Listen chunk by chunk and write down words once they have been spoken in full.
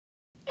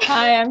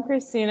Hi, I'm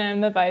Christina.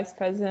 I'm the Vice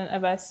President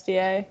of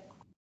SDA.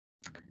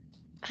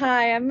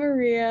 Hi, I'm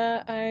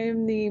Maria.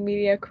 I'm the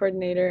media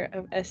coordinator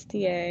of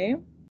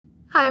SDA.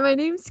 Hi, my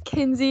name's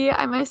Kinsey.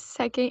 I'm a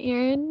second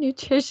year in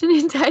nutrition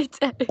and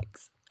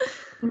dietetics.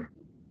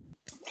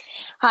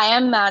 Hi,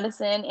 I'm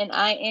Madison, and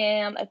I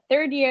am a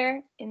third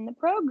year in the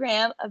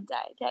program of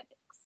dietetics.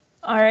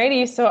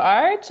 Alrighty, so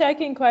our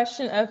check-in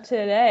question of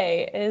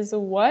today is,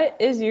 what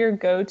is your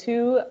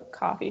go-to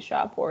coffee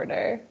shop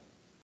order?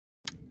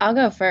 I'll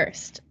go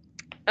first.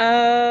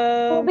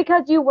 Well,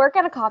 because you work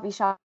at a coffee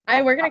shop.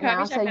 I work at a now,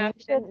 coffee shop so now.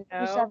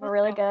 you should have a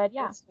really good,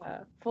 yeah. Just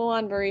a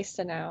full-on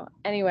barista now.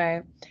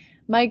 Anyway,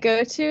 my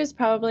go-to is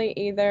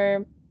probably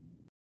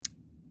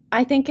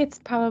I think it's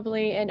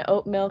probably an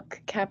oat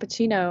milk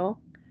cappuccino.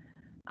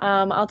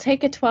 I'll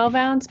take a 12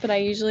 ounce, but I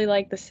usually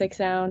like the 6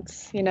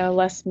 ounce,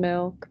 less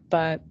milk,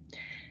 but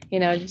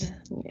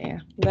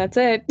that's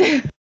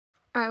it.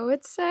 I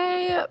would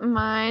say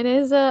mine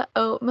is a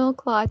oat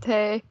milk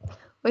latte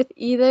with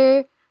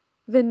either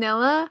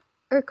vanilla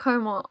or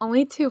caramel,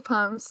 only 2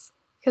 pumps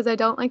because I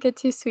don't like it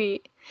too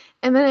sweet.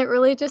 And then it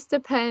really just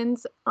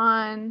depends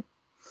on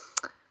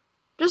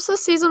just the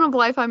season of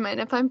life I'm in,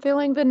 if I'm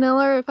feeling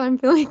vanilla or if I'm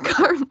feeling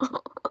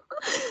caramel.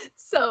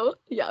 So,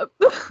 yep.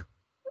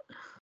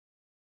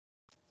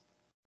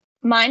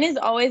 Mine is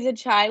always a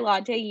chai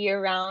latte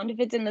year round. If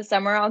it's in the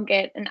summer, I'll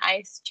get an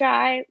iced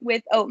chai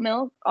with oat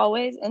milk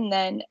always, and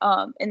then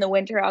in the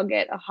winter I'll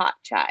get a hot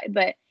chai.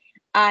 But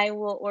I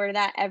will order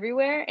that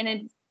everywhere, and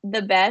it's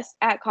the best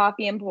at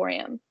Coffee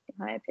Emporium, in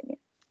my opinion.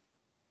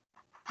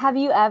 Have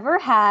you ever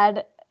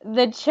had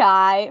the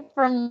chai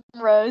from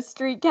Rose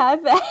Street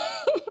Cafe?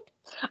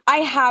 I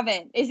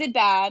haven't. Is it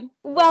bad?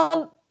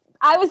 Well,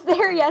 I was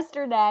there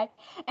yesterday,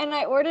 and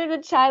I ordered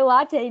a chai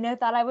latte,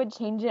 thought I would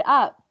change it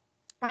up.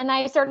 And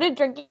I started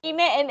drinking it,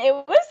 and it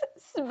was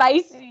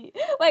spicy.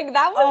 Like,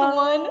 that was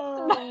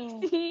one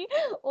spicy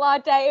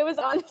latte. It was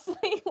honestly,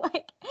 it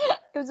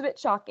was a bit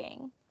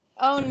shocking.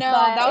 Oh, no.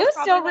 But it was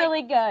still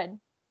really good.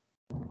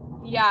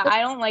 Yeah, I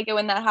don't like it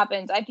when that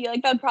happens. I feel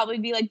like that'd probably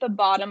be, the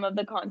bottom of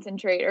the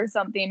concentrate or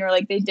something, or,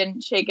 they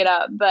didn't shake it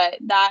up. But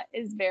that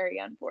is very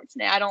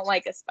unfortunate. I don't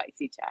like a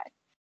spicy chai.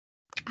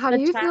 How do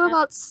you feel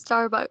about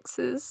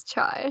Starbucks'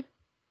 chai?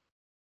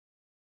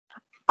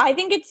 I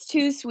think it's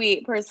too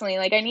sweet, personally.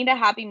 I need a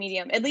happy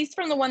medium, at least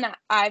from the one that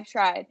I've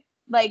tried.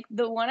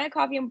 The one at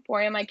Coffee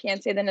Emporium, I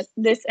can't say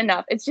this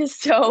enough. It's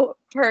just so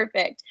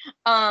perfect.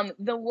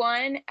 The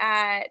one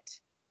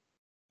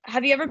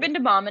have you ever been to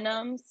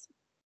Mominums?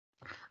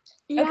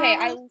 Yeah.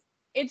 Okay,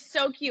 it's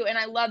so cute, and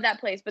I love that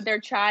place, but their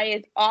chai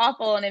is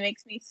awful, and it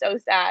makes me so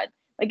sad.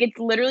 It's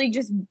literally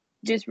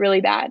just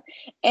really bad,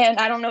 and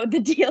I don't know what the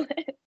deal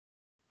is.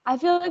 I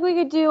feel like we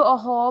could do a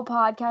whole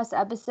podcast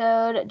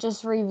episode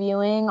just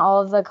reviewing all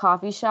of the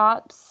coffee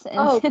shops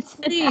in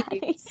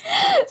Cincinnati.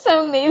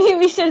 So maybe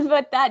we should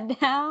put that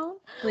down.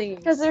 Please.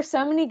 Because there's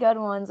so many good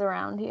ones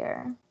around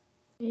here.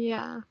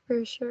 Yeah,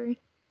 for sure.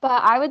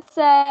 But I would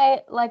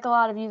say, like a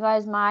lot of you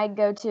guys, my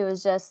go-to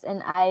is just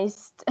an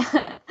iced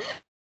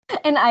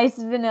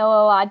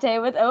vanilla latte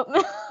with oat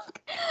milk.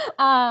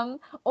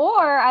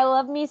 Or I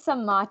love me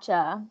some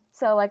matcha.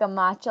 So a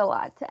matcha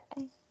latte.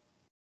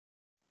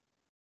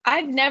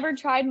 I've never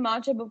tried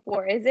matcha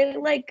before. Is it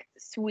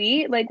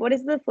sweet? What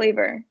is the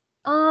flavor?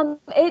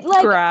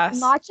 Grass.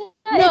 Matcha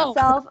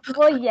itself.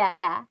 Well, yeah.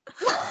 Matcha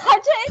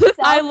itself.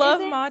 I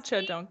love matcha,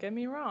 sweet, don't get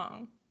me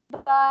wrong.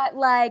 But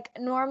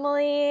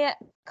normally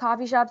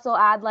coffee shops will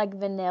add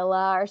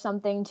vanilla or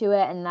something to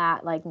it, and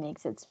that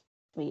makes it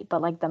sweet.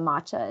 But the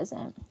matcha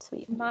isn't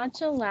sweet.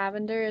 Matcha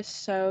lavender is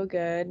so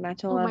good.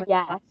 Matcha lavender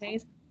lattes.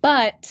 Yes.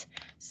 But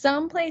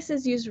some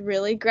places use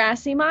really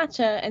grassy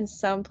matcha and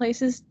some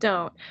places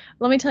don't.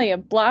 Let me tell you,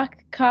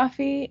 black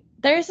coffee,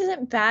 theirs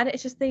isn't bad.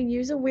 It's just they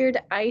use a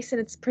weird ice, and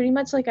it's pretty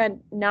much a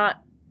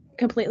not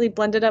completely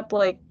blended up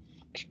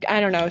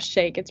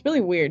shake. It's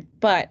really weird.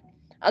 But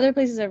other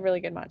places have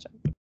really good matcha.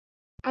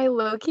 I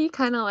low-key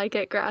kind of like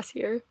it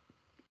grassier.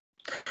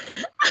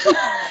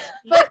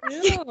 But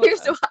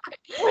here's why.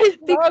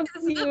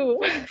 Because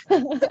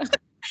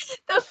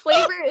the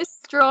flavor is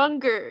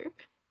stronger.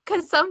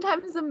 Because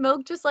sometimes the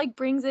milk just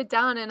brings it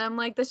down, and I'm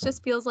this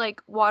just feels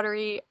like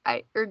watery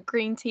or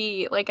green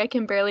tea. I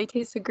can barely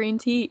taste the green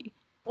tea.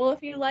 Well,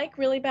 if you like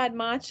really bad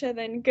matcha,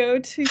 then go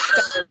to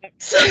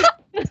Starbucks.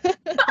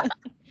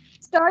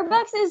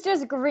 Starbucks is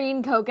just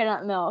green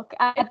coconut milk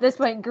at this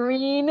point.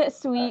 Green,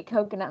 sweet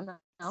coconut milk.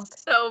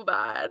 So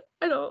bad.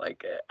 I don't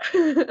like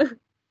it.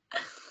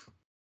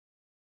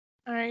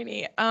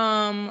 Alrighty.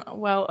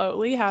 Well,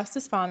 Oatly has to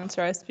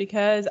sponsor us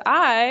because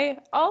I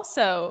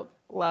also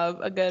love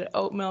a good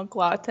oat milk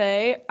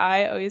latte.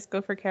 I always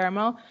go for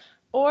caramel.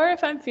 Or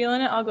if I'm feeling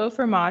it, I'll go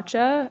for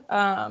matcha.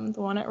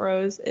 The one at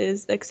Rose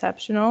is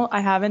exceptional. I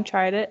haven't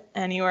tried it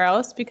anywhere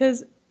else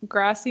because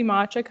grassy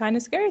matcha kind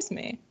of scares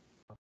me.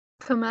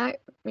 Come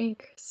at me,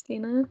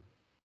 Christina.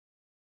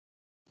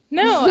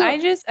 No, I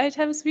just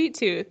have a sweet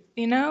tooth,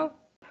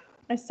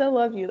 I still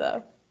love you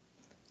though.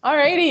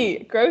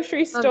 Alrighty,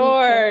 grocery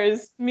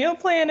stores, meal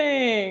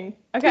planning.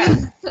 Okay,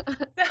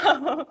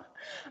 so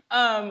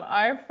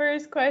Our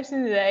first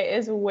question today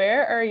is,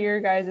 where are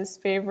your guys'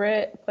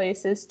 favorite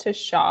places to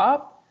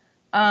shop?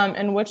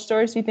 And which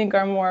stores do you think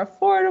are more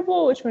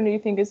affordable? Which one do you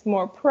think is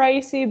more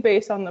pricey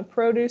based on the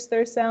produce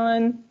they're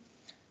selling?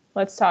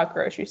 Let's talk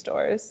grocery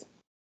stores.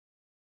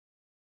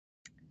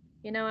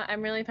 You know what?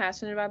 I'm really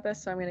passionate about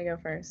this, so I'm gonna go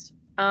first.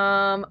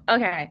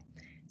 Okay.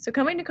 So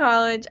coming to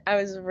college, I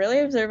was really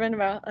observant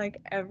about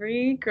like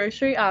every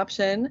grocery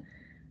option.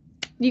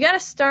 You gotta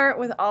start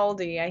with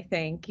Aldi, I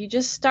think. You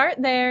just start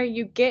there,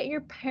 you get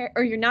your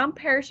your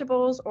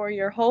non-perishables or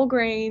your whole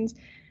grains,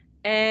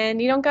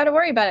 and you don't gotta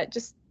worry about it.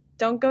 Just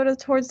don't go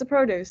towards the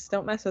produce.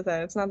 Don't mess with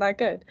it. It's not that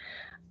good.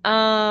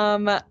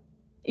 Um,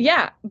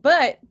 yeah,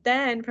 but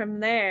then from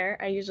there,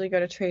 I usually go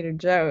to Trader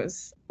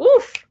Joe's.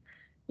 Oof!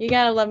 You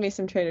gotta love me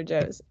some Trader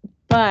Joe's.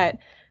 But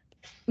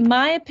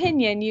my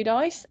opinion,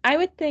 I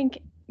would think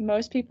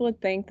most people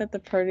would think that the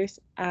produce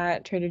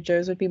at Trader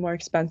Joe's would be more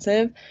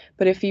expensive,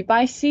 but if you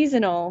buy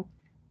seasonal,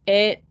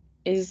 it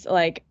is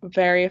like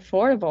very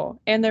affordable.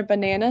 And their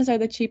bananas are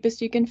the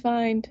cheapest you can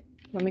find,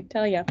 let me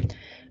tell you.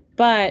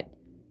 But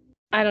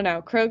I don't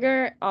know,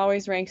 Kroger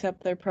always ranks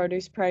up their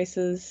produce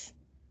prices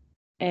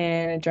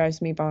and it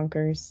drives me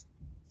bonkers.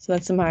 So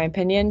that's my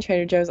opinion.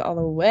 Trader Joe's all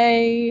the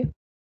way.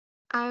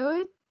 I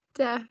would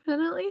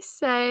definitely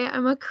say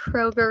I'm a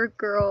Kroger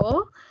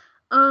girl.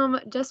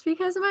 Just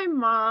because my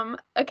mom,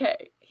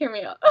 okay, hear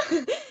me out.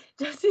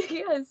 Just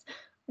because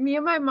me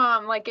and my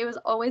mom, like, it was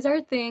always our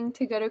thing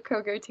to go to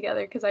Kroger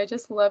together because I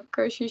just love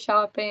grocery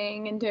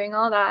shopping and doing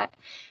all that.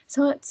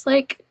 So it's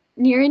like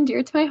near and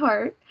dear to my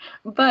heart.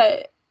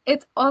 But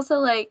it's also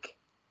like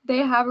they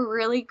have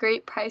really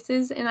great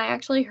prices, and I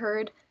actually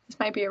heard, this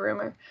might be a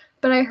rumor,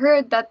 but I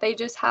heard that they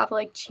just have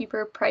like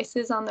cheaper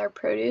prices on their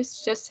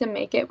produce just to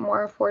make it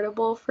more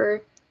affordable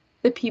for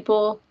the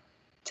people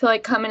to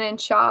like come in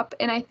and shop.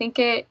 And I think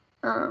I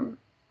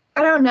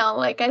don't know,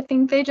 like I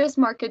think they just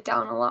mark it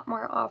down a lot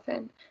more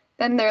often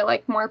than their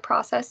like more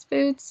processed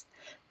foods,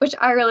 which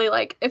I really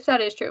like if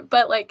that is true.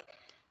 But like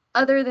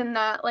other than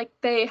that, like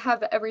they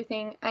have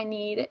everything I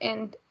need,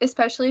 and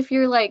especially if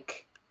you're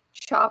like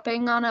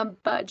shopping on a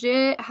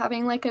budget,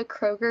 having like a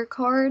Kroger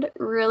card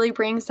really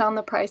brings down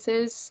the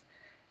prices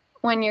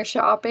when you're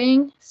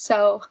shopping.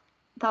 So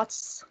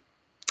that's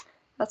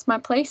my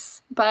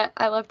place. But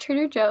I love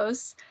Trader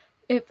Joe's.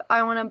 If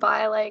I want to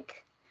buy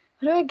like,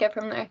 what do I get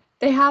from there?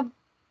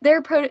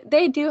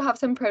 They do have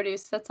some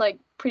produce that's like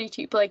pretty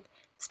cheap, like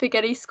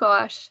spaghetti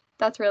squash.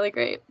 That's really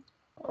great.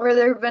 Or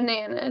their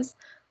bananas.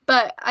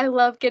 But I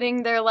love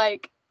getting their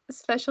like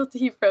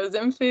specialty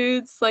frozen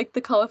foods, like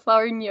the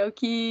cauliflower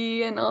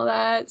gnocchi and all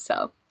that.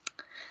 So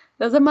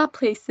those are my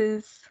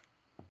places.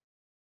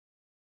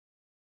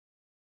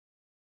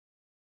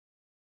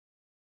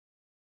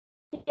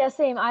 Yeah,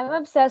 same. I'm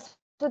obsessed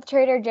with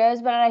Trader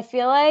Joe's, but I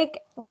feel like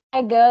when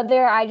I go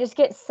there, I just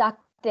get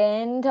sucked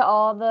into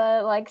all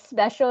the like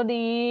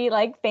specialty,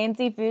 like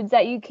fancy foods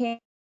that you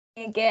can't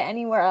get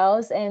anywhere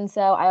else. And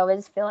so I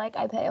always feel like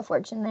I pay a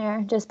fortune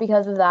there just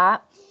because of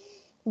that.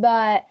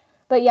 But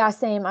but yeah,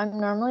 same. I'm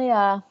normally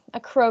a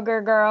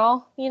Kroger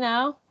girl, you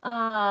know.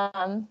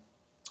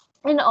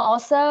 And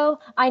also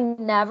I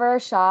never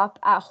shop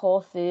at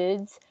Whole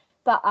Foods,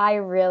 but I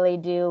really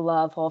do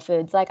love Whole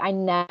Foods. Like I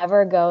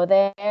never go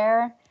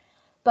there,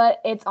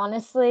 but it's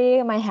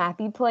honestly my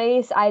happy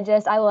place. I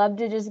love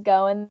to just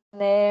go in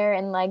there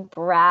and like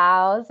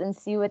browse and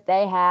see what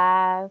they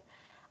have.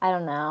 I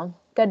don't know.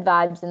 Good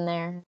vibes in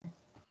there.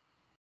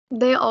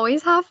 They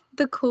always have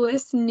the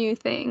coolest new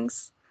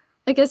things.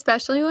 Like,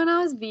 especially when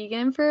I was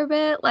vegan for a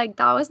bit, like,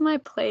 that was my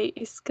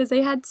place because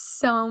they had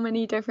so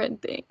many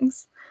different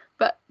things.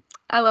 But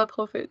I love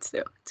Whole Foods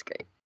too. It's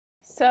great.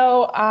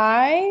 So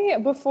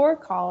before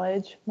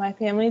college, my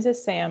family's a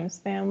Sam's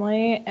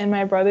family, and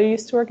my brother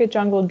used to work at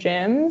Jungle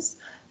Gyms.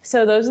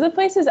 So those are the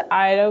places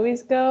I'd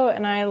always go,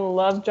 and I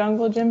love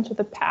Jungle Gyms with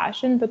a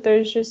passion, but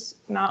there's just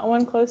not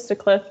one close to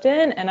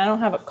Clifton, and I don't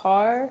have a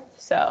car,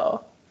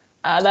 so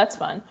that's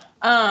fun.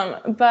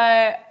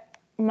 But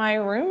my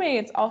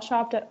roommates all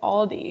shopped at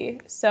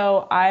Aldi,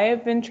 so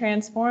I've been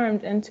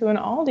transformed into an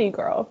Aldi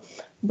girl.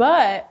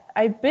 But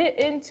I bit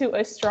into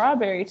a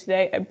strawberry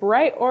today, a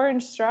bright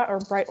red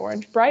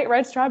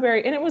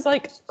strawberry, and it was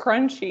like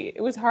crunchy.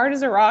 It was hard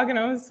as a rock, and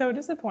I was so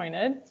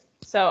disappointed.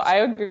 So I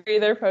agree,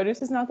 their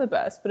produce is not the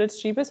best, but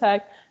it's cheap as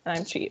heck, and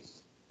I'm cheap.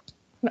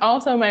 And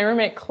also, my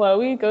roommate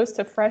Chloe goes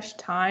to Fresh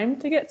Thyme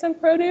to get some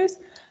produce,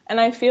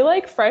 and I feel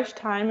like Fresh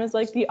Thyme is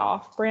like the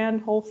off-brand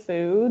Whole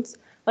Foods.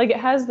 Like it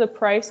has the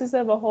prices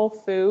of a Whole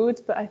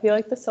Foods, but I feel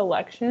like the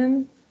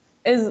selection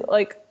is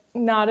like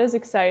not as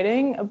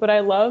exciting. But I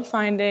love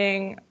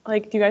finding,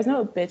 like, do you guys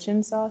know what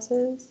bitchin' sauce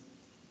is?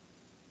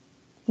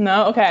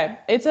 No? Okay.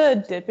 It's a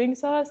dipping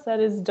sauce that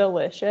is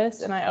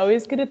delicious, and I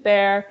always get it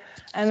there.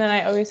 And then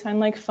I always find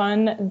like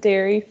fun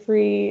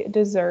dairy-free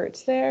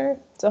desserts there.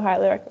 So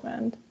highly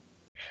recommend.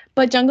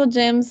 But Jungle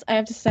Gyms, I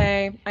have to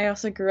say, I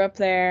also grew up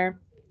there.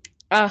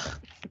 Ugh,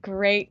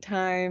 great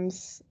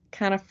times.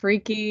 Kind of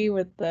freaky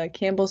with the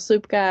Campbell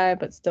soup guy,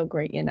 but still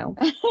great, you know.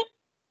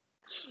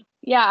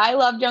 Yeah, I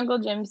love Jungle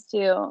Gyms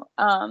too.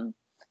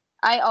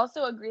 I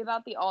also agree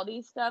about the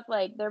Aldi stuff.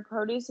 Like their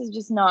produce is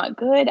just not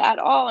good at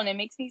all, and it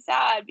makes me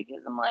sad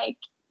because I'm like,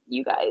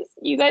 you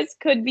guys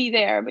could be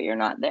there, but you're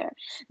not there.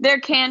 Their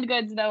canned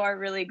goods though are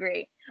really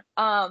great.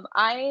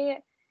 I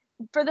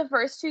for the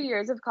first 2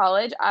 years of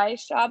college, I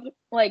shopped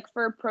like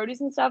for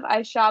produce and stuff.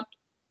 I shopped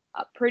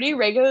pretty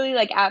regularly,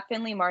 like at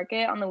Findlay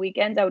Market on the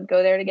weekends. I would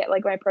go there to get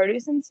like my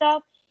produce and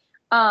stuff.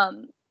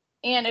 And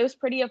it was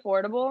pretty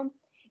affordable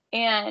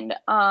and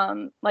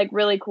like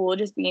really cool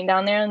just being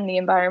down there in the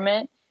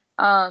environment.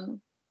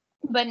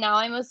 But now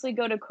I mostly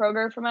go to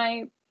Kroger for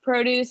my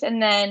produce,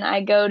 and then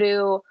I go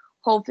to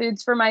Whole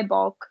Foods for my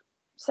bulk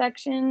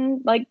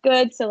section, like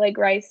goods, so like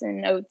rice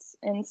and oats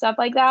and stuff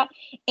like that.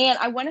 And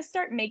I want to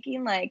start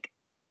making like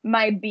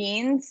my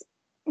beans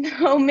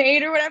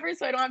homemade or whatever,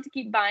 so I don't have to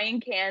keep buying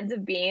cans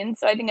of beans.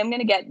 So I think I'm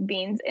gonna get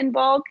beans in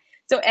bulk.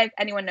 So if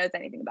anyone knows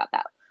anything about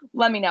that,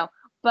 let me know.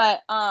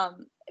 But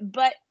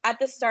at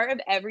the start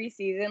of every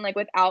season, like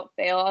without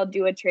fail, I'll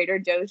do a Trader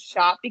Joe's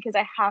shop because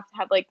I have to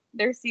have like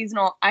their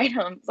seasonal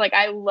items. Like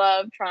I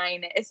love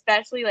trying it,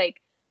 especially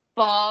like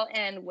fall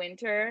and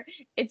winter.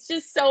 It's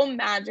just so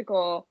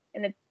magical,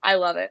 and I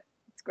love it.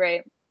 It's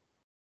great.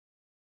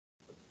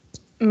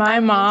 My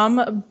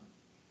mom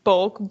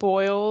bulk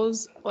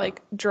boils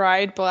like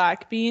dried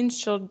black beans.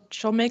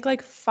 She'll make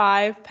like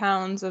 5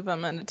 pounds of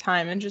them at a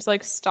time and just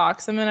like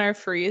stocks them in our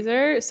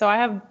freezer. So I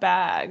have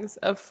bags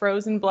of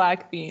frozen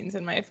black beans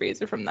in my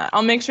freezer from that.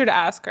 I'll make sure to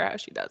ask her how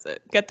she does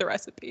it. Get the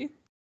recipe.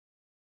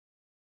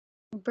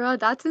 Bro,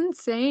 that's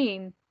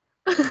insane.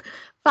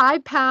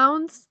 5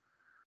 pounds?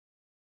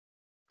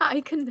 I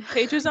can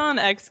Paige is on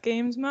X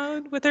Games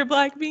mode with her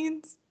black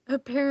beans.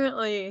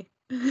 apparently.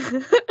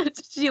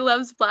 She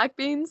loves black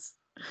beans.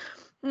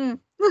 Can't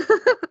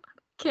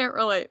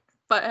relate,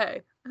 but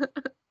hey.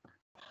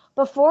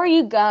 Before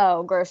you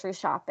go grocery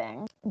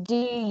shopping, do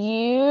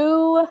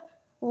you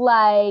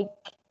like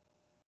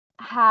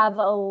have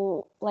a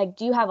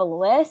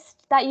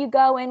list that you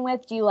go in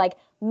with? Do you like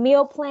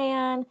meal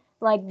plan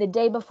like the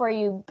day before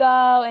you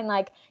go and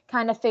like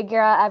kind of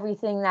figure out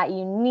everything that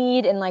you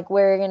need and like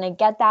where you're gonna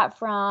get that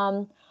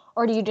from?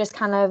 Or do you just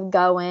kind of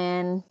go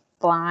in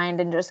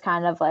blind and just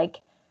kind of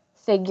like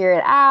figure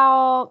it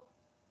out?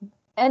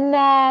 And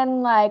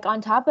then like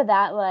on top of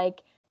that,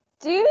 like,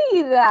 do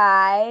you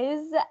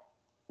guys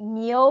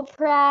meal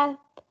prep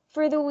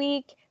for the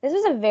week? This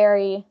is a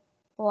very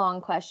long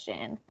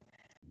question.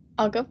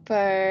 I'll go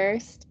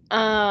first.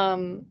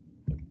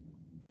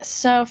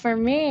 So for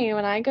me,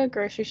 when I go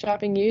grocery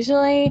shopping,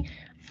 usually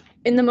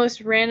in the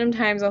most random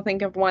times I'll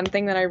think of one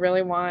thing that I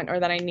really want or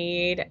that I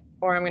need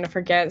or I'm going to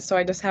forget. So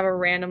I just have a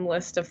random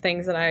list of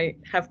things that I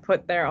have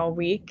put there all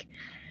week.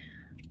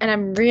 And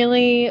I'm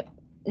really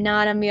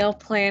not a meal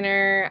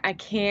planner. I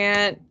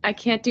can't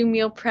do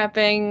meal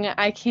prepping.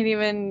 I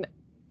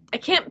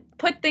can't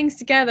put things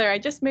together. I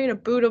just made a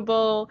Buddha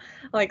bowl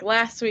like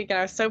last week and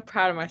I was so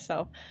proud of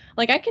myself.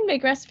 Like I can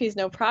make recipes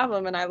no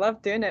problem and I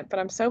love doing it, but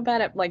I'm so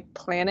bad at like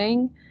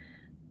planning.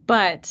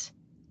 But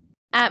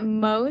at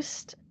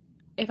most,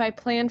 if I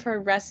plan for a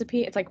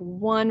recipe, it's like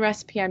one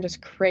recipe I'm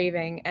just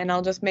craving and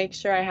I'll just make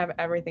sure I have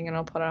everything and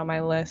I'll put it on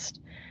my list.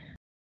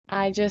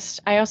 I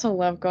also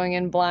love going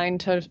in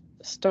blind to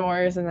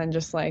stores and then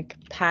just like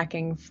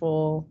packing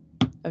full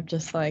of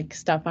just like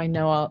stuff I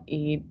know I'll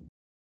eat.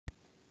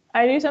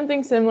 I do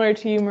something similar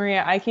to you,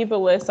 Maria. I keep a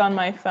list on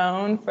my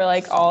phone for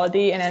like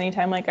Aldi, and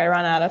anytime like I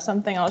run out of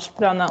something, I'll just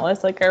put it on that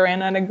list. Like I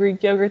ran out of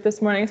Greek yogurt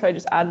this morning, so I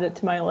just added it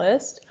to my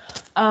list.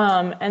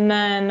 And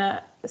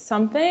then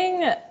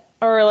something,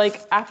 or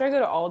like after I go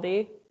to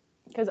Aldi,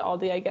 because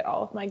Aldi I get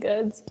all of my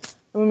goods.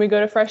 When we go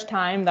to Fresh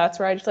Thyme, that's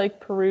where I just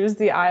like peruse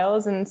the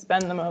aisles and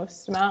spend the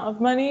most amount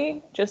of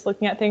money just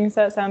looking at things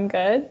that sound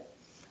good.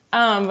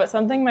 But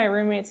something my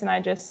roommates and I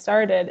just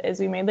started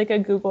is we made like a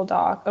Google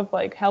Doc of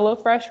like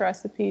HelloFresh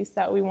recipes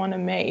that we want to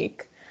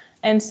make.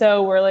 And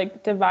so we're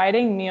like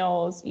dividing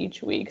meals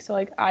each week. So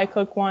like I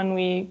cook one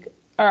week,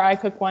 or I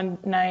cook one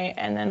night,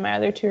 and then my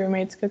other 2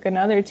 roommates cook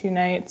another 2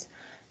 nights.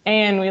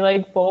 And we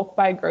like bulk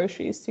buy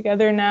groceries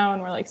together now,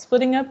 and we're like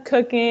splitting up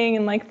cooking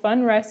and like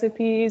fun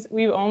recipes.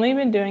 We've only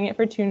been doing it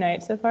for 2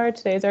 nights so far.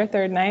 Today's our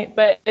 3rd night,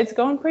 but it's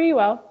going pretty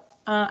well.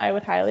 I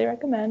would highly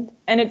recommend.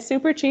 And it's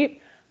super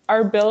cheap.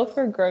 Our bill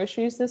for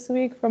groceries this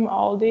week from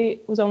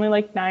Aldi was only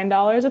like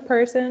 $9 a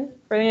person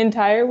for the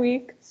entire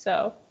week.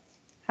 So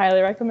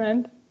highly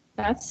recommend.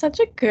 That's such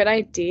a good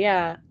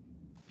idea.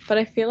 But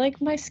I feel like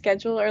my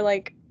schedule or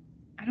like,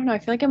 I don't know, I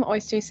feel like I'm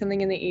always doing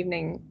something in the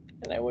evening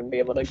and I wouldn't be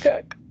able to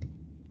cook.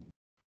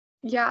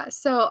 Yeah,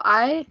 so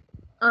I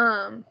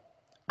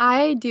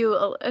do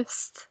a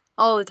list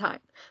all the time.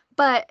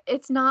 But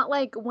it's not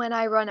like when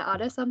I run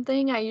out of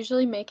something, I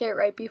usually make it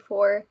right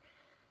before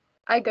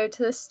I go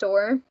to the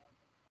store.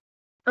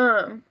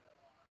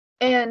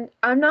 And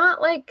I'm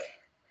not like,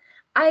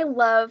 I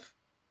love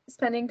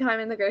spending time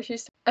in the grocery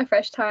store, a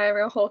Fresh Thyme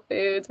or Whole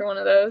Foods or one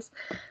of those.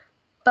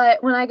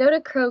 But when I go to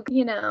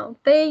Kroger,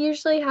 they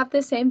usually have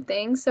the same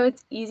thing, so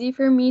it's easy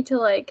for me to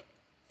like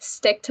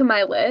stick to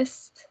my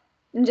list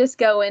and just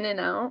go in and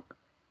out.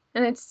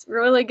 and it's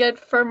really good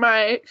for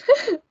my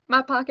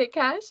my pocket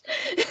cash.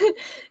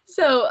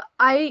 So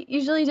I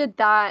usually did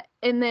that,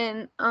 and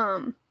then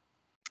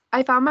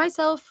I found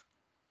myself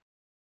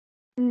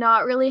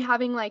not really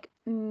having like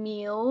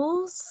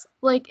meals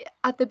like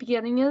at the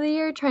beginning of the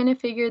year, trying to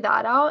figure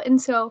that out.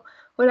 And so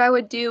what I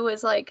would do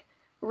was like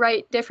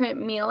write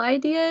different meal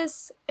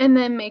ideas and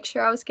then make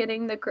sure I was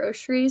getting the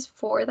groceries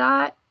for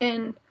that,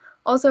 and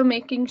also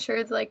making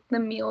sure like the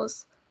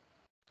meals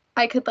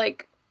I could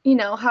like,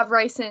 have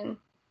rice in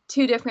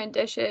two different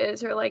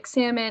dishes, or like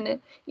salmon,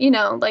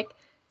 like,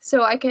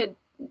 so I could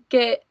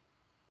get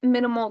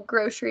minimal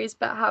groceries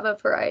but have a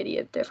variety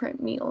of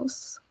different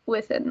meals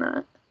within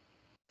that.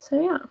 So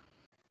yeah.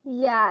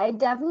 Yeah, it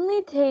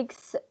definitely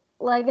takes,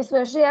 like,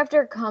 especially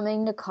after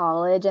coming to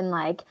college and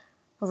like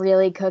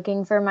really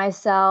cooking for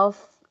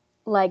myself,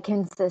 like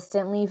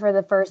consistently for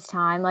the first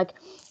time. Like,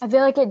 I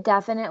feel like it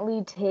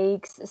definitely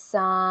takes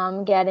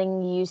some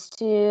getting used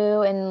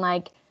to and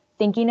like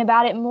thinking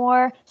about it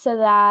more, so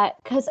that,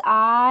 because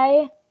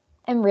I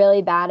am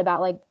really bad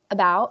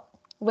about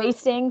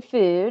wasting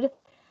food.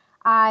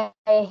 I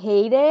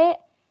hate it.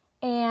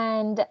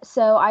 And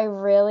so I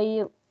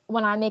really,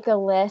 when I make a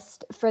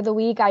list for the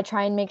week, I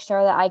try and make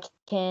sure that I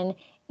can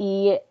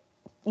eat,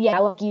 yeah,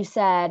 like you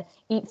said,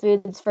 eat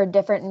foods for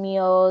different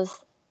meals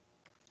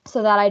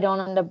so that I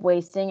don't end up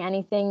wasting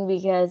anything,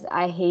 because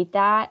I hate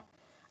that.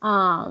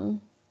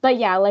 But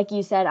yeah, like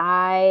you said,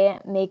 I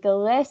make a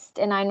list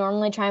and I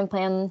normally try and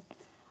plan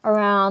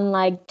around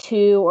like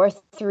 2 or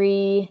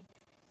 3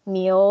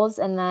 meals,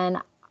 and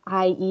then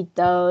I eat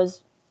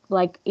those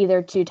like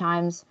either 2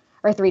 times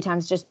or 3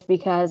 times, just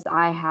because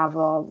I have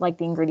all like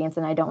the ingredients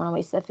and I don't want to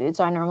waste the food.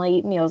 So I normally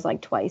eat meals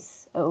like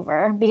twice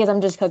over because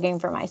I'm just cooking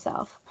for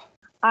myself.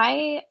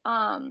 I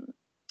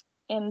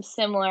am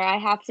similar. I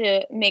have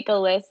to make a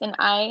list, and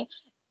I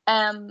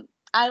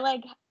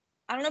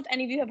don't know if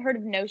any of you have heard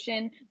of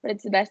Notion, but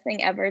it's the best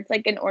thing ever. It's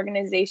like an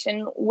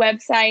organization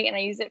website, and I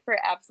use it for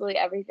absolutely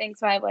everything.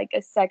 So I have like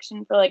a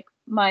section for like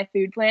my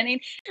food planning.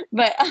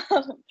 But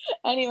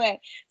anyway,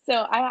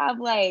 so I have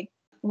like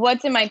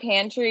what's in my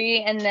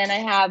pantry, and then I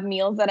have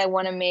meals that I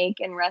want to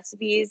make and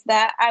recipes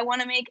that I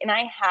want to make, and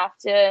I have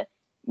to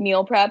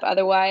meal prep.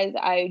 Otherwise,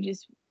 I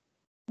just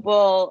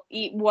will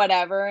eat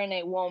whatever and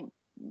it won't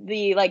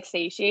be like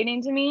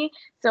satiating to me.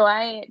 So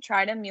I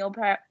try to meal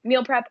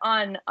prep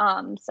on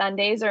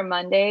Sundays or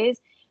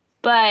Mondays,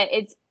 but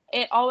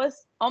it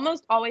almost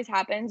always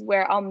happens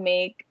where I'll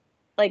make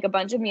like a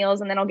bunch of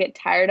meals and then I'll get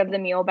tired of the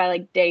meal by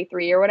like day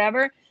 3 or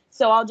whatever.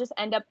 So I'll just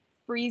end up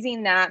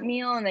freezing that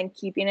meal and then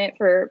keeping it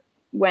for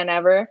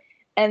whenever.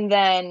 And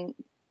then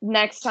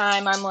next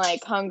time I'm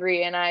like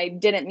hungry and I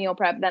didn't meal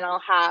prep, then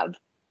I'll have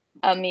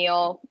a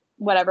meal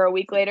whatever a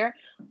week later.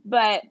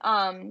 But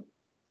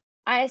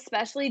I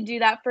especially do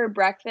that for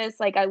breakfast.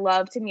 Like, I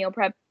love to meal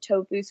prep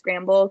tofu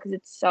scramble because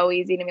it's so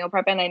easy to meal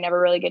prep and I never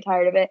really get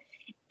tired of it.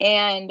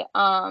 And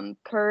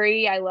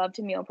curry, I love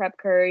to meal prep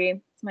curry.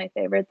 It's my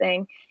favorite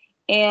thing.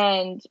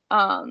 And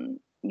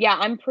yeah,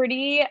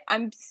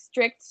 I'm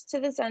strict to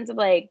the sense of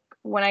like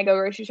when I go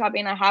grocery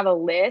shopping, I have a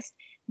list,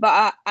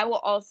 but I will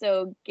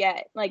also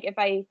get, like, if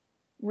I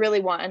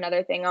really want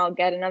another thing, I'll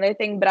get another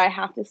thing, but I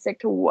have to stick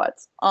to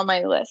what's on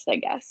my list, I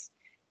guess,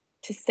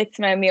 to stick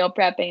to my meal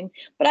prepping.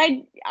 But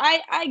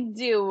I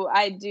do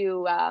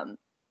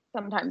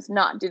sometimes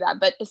not do that,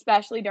 but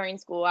especially during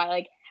school, I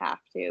like have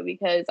to,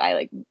 because I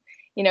like,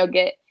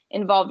 get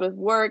involved with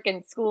work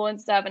and school and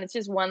stuff, and it's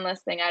just one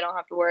less thing I don't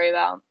have to worry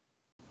about.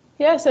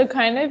 Yeah, so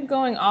kind of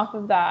going off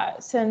of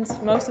that,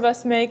 since most of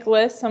us make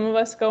lists, some of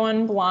us go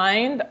in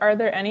blind, are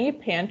there any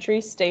pantry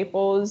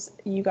staples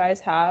you guys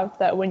have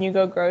that when you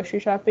go grocery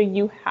shopping,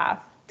 you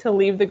have to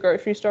leave the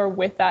grocery store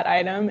with that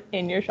item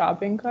in your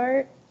shopping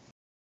cart?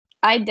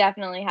 I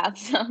definitely have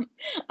some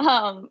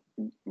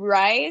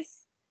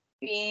rice,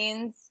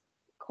 beans,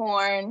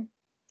 corn,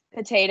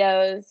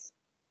 potatoes.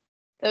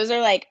 Those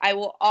are like, I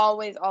will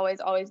always, always,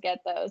 always get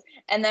those.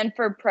 And then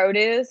for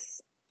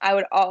produce,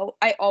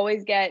 I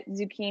always get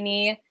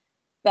zucchini,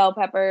 bell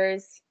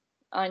peppers,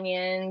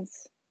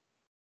 onions,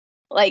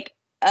 like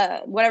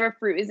whatever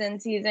fruit is in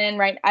season,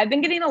 right? I've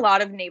been getting a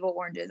lot of navel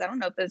oranges. I don't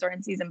know if those are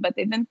in season, but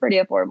they've been pretty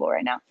affordable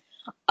right now.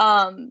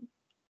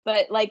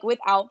 But like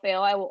without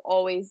fail, I will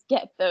always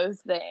get those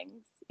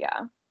things.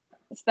 Yeah.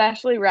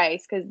 Especially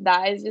rice, because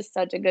that is just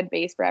such a good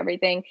base for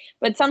everything.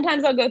 But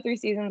sometimes I'll go through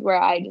seasons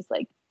where I just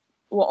like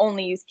will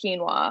only use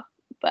quinoa,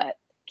 but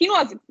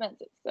quinoa is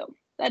expensive, so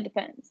that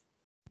depends.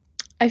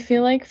 I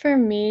feel like for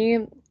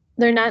me,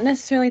 they're not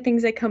necessarily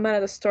things that come out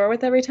of the store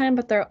with every time,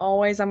 but they're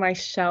always on my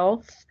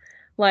shelf.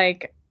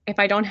 Like, if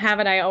I don't have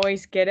it, I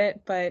always get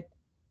it, but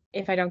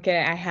if I don't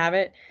get it, I have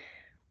it.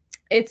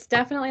 It's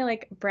definitely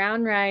like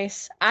brown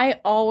rice.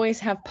 I always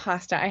have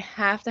pasta. I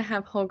have to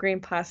have whole grain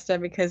pasta,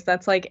 because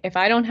that's like, if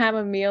I don't have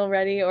a meal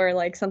ready or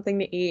like something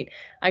to eat,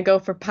 I go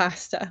for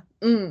pasta.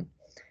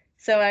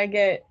 So I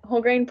get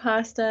whole grain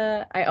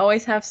pasta. I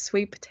always have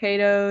sweet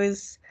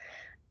potatoes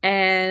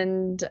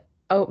and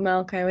oat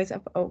milk. I always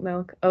have oat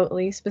milk,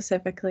 Oatly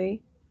specifically.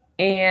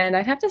 And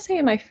I'd have to say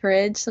in my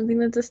fridge, something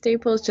that's a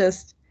staple is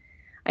just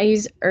I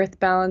use Earth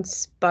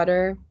Balance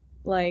butter,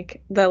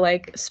 like the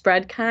like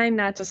spread kind,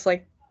 not just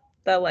like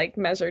the like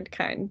measured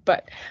kind.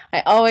 But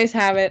I always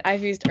have it.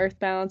 I've used Earth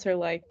Balance or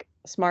like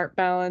Smart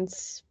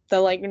Balance, the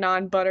like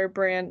non-butter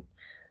brand,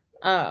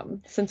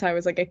 since I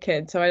was like a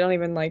kid. So I don't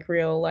even like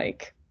real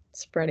like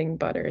spreading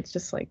butter. It's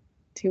just like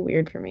too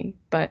weird for me.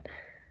 But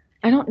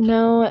I don't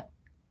know.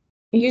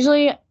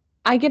 Usually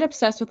I get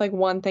obsessed with like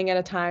one thing at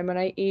a time when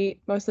I eat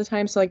most of the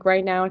time. So like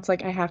right now it's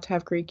like I have to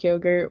have Greek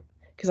yogurt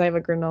because I have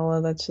a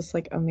granola that's just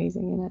like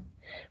amazing in it.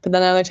 But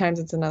then other times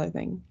it's another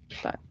thing.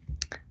 But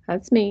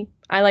that's me.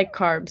 I like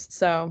carbs,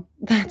 so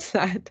that's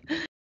that.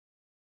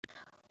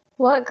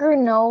 What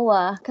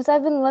granola? Because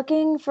I've been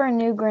looking for a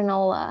new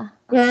granola.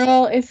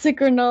 Girl, it's the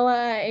granola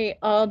I ate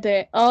all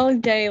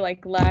day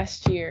like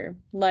last year.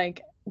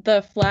 Like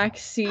the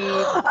flaxseed.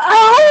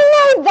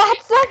 Oh, that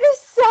stuff is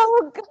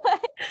so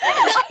good.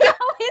 I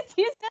always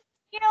used to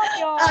steal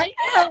yours. I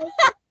know.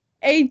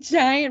 A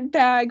giant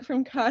bag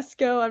from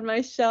Costco on my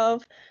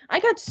shelf.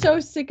 I got so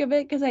sick of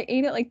it because I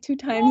ate it like 2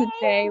 times a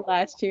day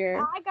last year.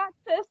 I got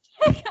this.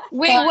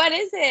 Wait, But what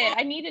is it?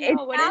 I need to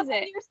know. What is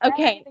it?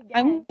 Okay,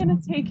 I'm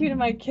gonna take you to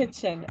my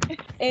kitchen.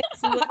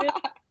 It's literally,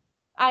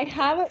 I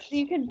have it.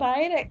 You can buy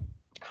it at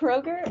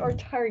Kroger or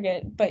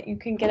Target, but you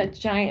can get a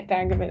giant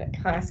bag of it at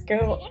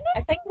Costco.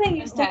 I think they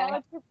used to Okay. have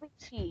relatively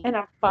cheap in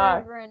a for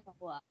box,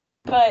 granola.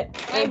 but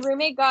My it's,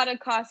 roommate got a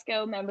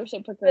Costco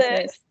membership for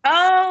Christmas.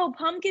 Oh,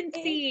 pumpkin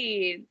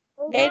seeds.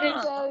 it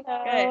is So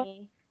so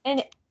yummy.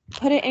 and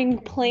put it in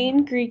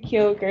plain Greek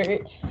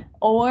yogurt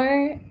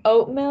or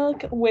oat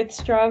milk with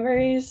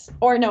strawberries,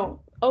 or no,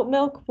 oat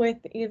milk with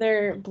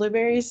either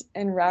blueberries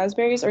and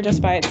raspberries, or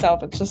just by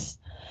itself. It's just,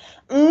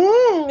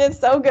 it's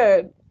so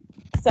good.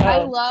 So,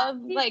 I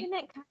love like Season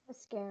it kind of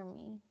scare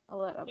me a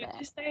little What'd you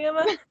bit. say,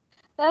 Emma?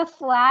 The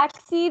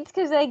flax seeds,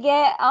 because they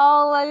get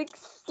all like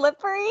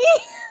slippery.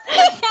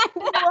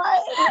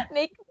 What?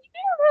 Make me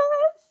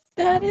nervous.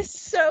 That is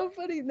so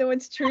funny. No,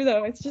 it's true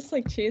though. It's just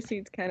like chia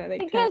seeds, kind of. They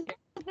Because kind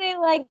they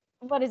like,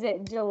 what is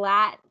it? Do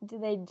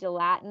they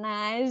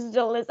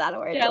gelatinize? Is that a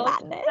word?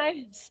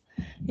 Gelatinize.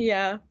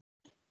 yeah.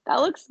 that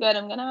looks good.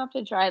 I'm gonna have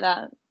to try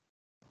that.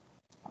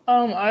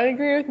 I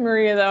agree with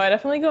Maria though. I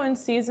definitely go in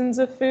seasons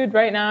of food.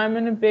 Right now I'm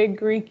in a big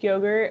Greek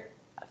yogurt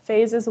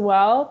phase as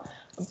well.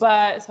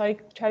 But so I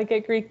try to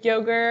get Greek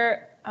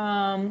yogurt.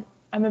 I'm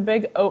a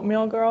big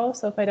oatmeal girl,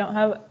 so if I don't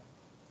have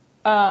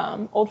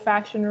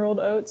old-fashioned rolled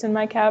oats in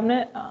my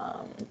cabinet,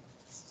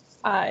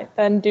 that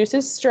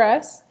induces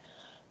stress.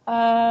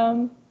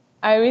 I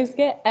always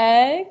get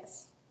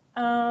eggs.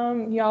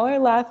 Y'all are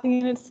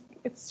laughing and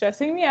it's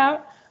stressing me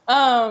out.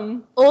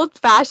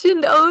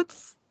 Old-fashioned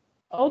oats.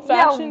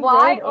 Old-fashioned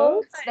why rolled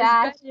old oats?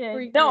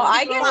 fashioned? No,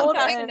 I get Rolled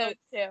old-fashioned oats.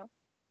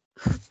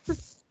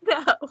 oats too.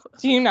 No.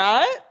 Do you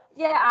not?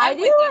 Yeah, I I'm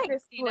do with you, like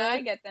Christina. I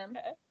quick, get them.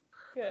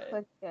 Good.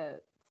 quick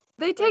oats.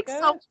 They take Quick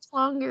so oats? much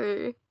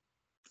longer.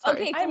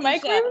 Sorry. Okay, I Felicia,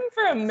 microwave them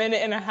for a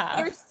minute and a half.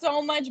 they're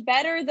so much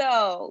better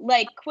though.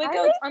 Like quick I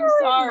oats, think I'm I like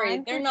sorry,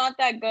 mine they're for- not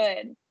that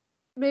good.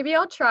 Maybe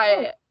I'll try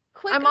it.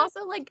 Quick I'm oats.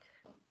 also like,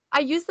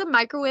 I use the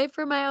microwave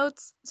for my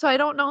oats, so I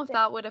don't know if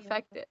that would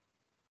affect it.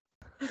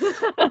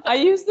 I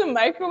use the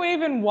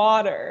microwave and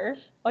water.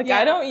 Like Yeah.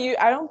 I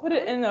don't put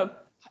it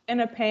in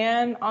a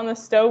pan on the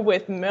stove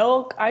with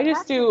milk. I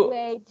just That's do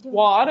way too much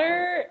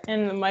water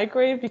in the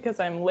microwave because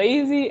I'm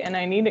lazy and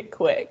I need it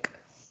quick.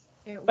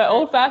 It But works.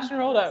 old-fashioned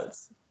rolled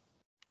oats.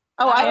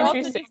 Oh, I also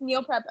Interesting. just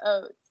meal prep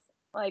oats.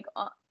 Like,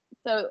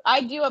 so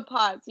I do a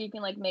pot so you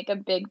can like make a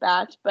big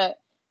batch. But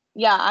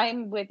yeah,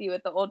 I'm with you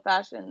with the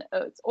old-fashioned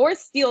oats or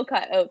steel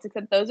cut oats,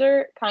 except those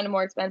are kind of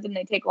more expensive and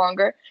they take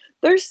longer.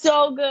 They're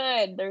so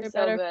good. They're so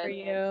better good. for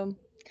you.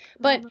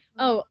 But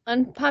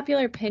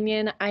unpopular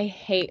opinion, I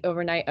hate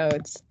overnight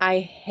oats. I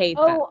hate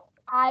them. Oh,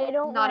 I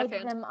don't Not a like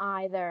fan. them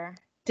either.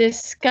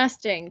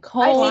 Disgusting. I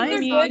Cold, think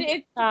they're Slimy. good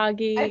if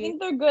soggy. I think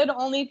they're good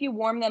only if you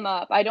warm them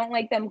up. I don't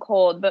like them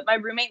cold, but my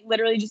roommate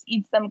literally just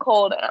eats them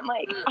cold, and I'm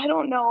like, I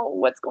don't know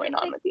what's going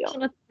on with you. I'm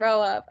gonna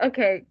throw up.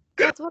 Okay.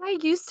 That's what I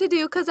used to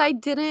do because I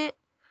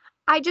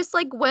just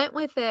like went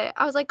with it.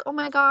 I was like, oh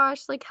my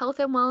gosh, like health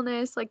and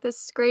wellness, like this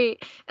is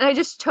great. And I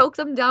just choked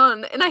them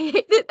down and I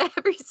hated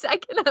every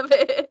second of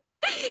it.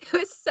 It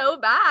was so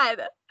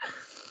bad.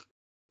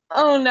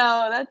 Oh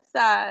no, that's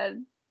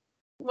sad.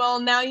 Well,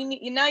 now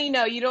now you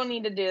know you don't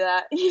need to do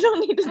that. You don't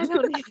need to I do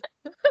don't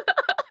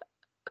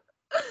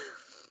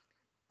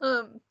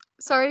that.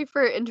 Sorry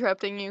for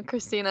interrupting you,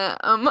 Christina.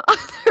 Other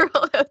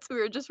rollouts we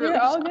were just really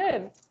You're all shocked.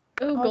 good.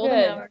 Ooh, All golden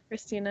good. hour,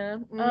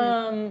 Christina.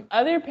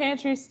 Other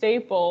pantry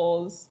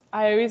staples.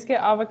 I always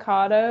get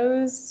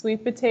avocados,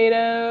 sweet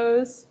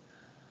potatoes,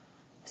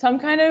 some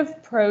kind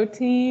of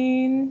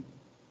protein.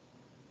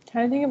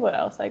 Trying to think of what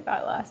else I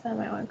got last time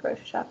I went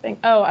grocery shopping.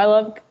 Oh, I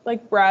love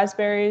like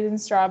raspberries and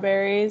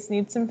strawberries.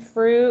 Need some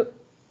fruit.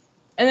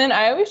 And then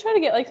I always try to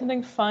get like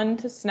something fun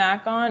to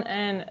snack on.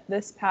 And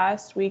this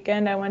past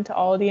weekend, I went to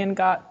Aldi and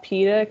got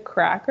pita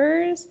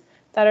crackers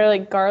that are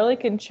like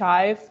garlic and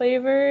chive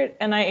flavored.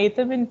 And I ate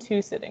them in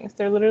 2 sittings.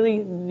 They're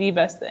literally the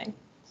best thing.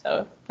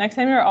 So next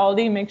time you're at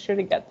Aldi, make sure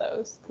to get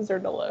those because they're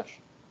delish.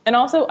 And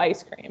also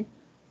ice cream.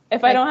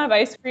 If I Like- don't have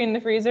ice cream in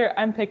the freezer,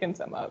 I'm picking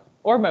some up.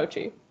 Or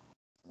mochi.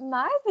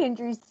 My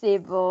pantry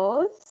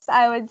staples,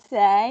 I would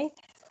say.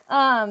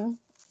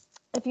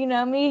 If you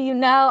know me, you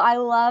know I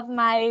love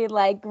my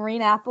like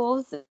green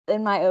apples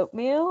in my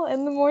oatmeal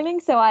in the morning.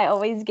 So I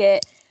always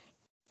get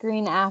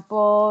green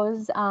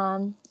apples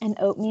and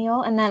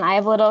oatmeal. And then I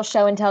have a little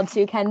show and tell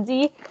too,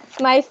 Kenzie.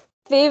 My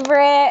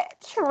favorite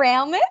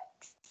trail mix.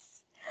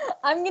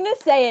 I'm gonna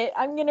say it.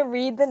 I'm gonna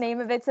read the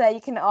name of it so that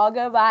you can all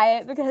go buy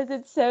it because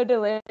it's so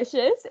delicious.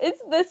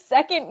 It's the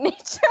Second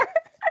Nature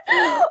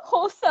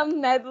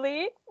Wholesome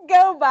Medley.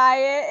 Go buy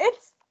it.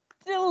 It's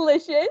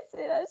delicious.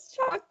 It has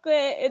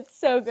chocolate. It's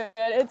so good.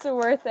 It's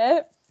worth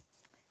it.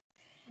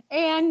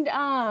 And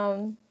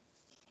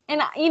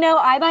you know,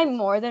 I buy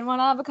more than one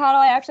avocado.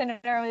 I actually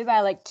normally buy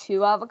like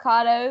 2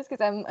 avocados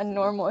because I'm a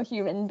normal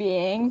human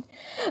being.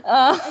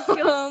 I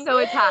feel so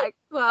attacked.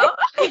 Well,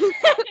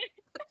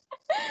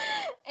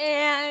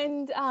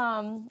 And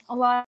a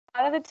lot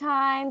of the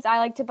times I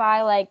like to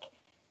buy like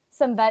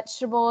some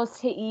vegetables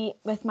to eat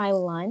with my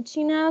lunch,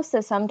 you know.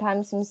 So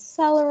sometimes some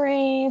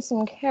celery,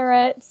 some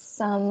carrots,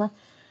 some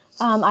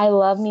I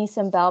love me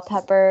some bell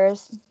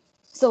peppers.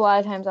 So a lot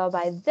of times I'll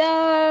buy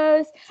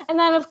those. And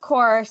then of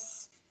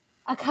course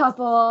a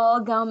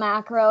couple Go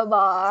Macro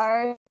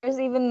bars,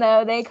 even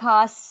though they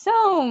cost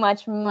so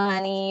much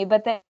money,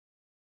 but they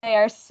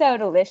are so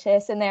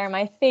delicious and they're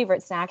my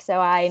favorite snack. So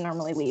I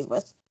normally leave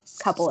with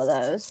a couple of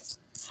those.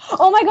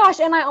 Oh my gosh,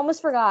 and I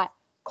almost forgot.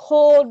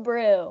 Cold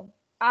brew.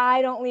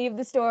 I don't leave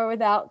the store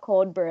without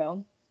cold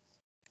brew.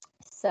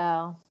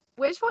 So,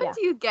 which one Yeah.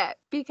 do you get?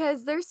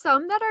 Because there's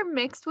some that are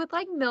mixed with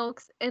like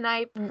milks, and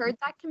I've Mm. heard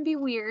that can be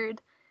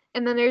weird.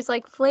 And then there's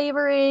like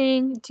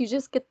flavoring. Do you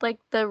just get like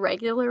the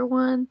regular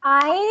one?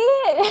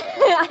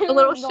 I A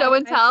little I'm show going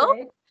and my tell?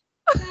 fridge.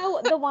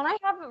 So the one I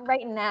have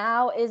right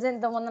now isn't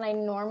the one that I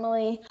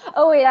normally.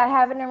 Oh wait, I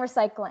have it in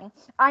recycling.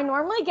 I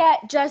normally get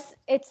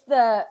it's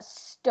the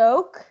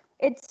Stoke.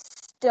 It's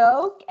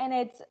Stoke and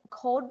it's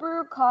cold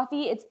brew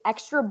coffee. It's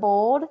extra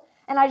bold.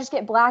 And I just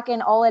get black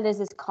and all it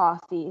is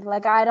coffee.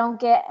 Like I don't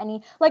get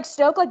any like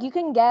Stoke, like you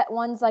can get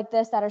ones like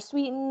this that are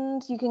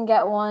sweetened. You can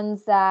get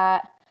ones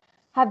that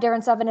have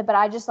different stuff in it, but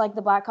I just like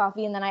the black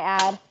coffee and then I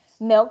add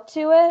milk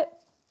to it.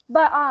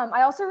 But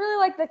I also really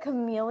like the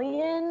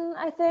chameleon,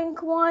 I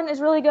think one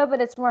is really good, but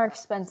it's more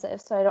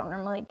expensive, so I don't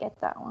normally get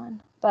that one.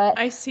 But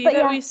I see But that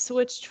yeah. we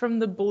switched from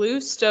the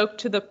blue Stoke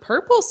to the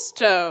purple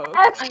Stoke.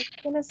 I was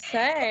gonna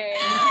say.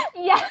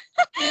 yeah,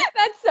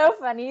 that's so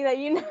funny that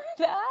you know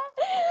that.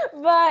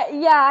 But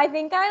yeah, I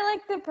think I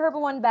like the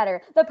purple one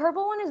better. The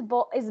purple one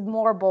is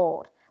more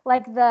bold.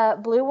 Like the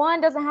blue one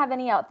doesn't have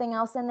anything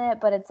else in it,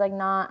 but it's like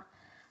not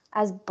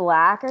as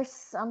black or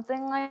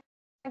something like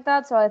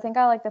that. So I think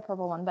I like the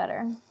purple one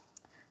better.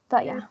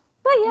 But You're- yeah.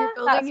 But yeah, you're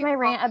building that's your my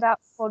rant about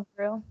tolerance. cold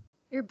brew.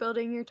 You're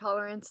building your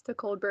tolerance to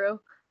cold brew.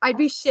 I'd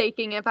be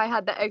shaking if I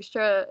had the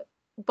extra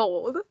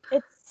bold.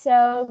 It's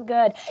so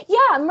good.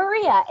 Yeah,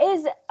 Maria,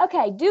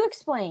 do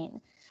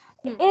explain.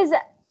 Hmm.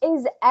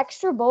 Is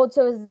extra bold,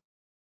 so is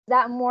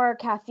that more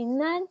caffeine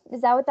then?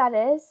 Is that what that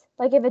is?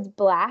 Like if it's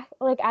black?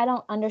 Like I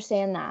don't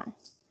understand that.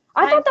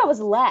 I thought that was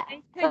less.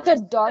 think Like a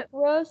dark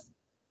roast.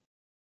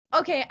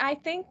 Okay, I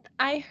think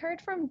I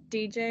heard from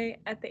DJ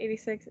at the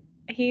 86.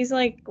 He's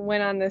like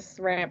went on this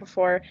rant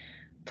before.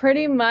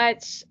 Pretty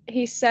much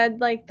he said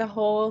like the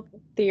whole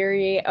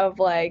theory of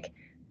like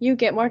you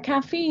get more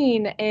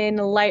caffeine in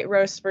light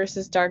roast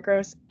versus dark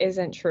roast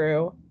isn't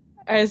true.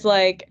 I was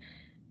like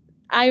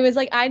I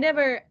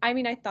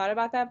thought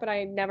about that, but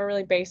I never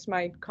really based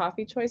my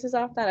coffee choices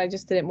off that. I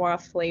just did it more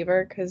off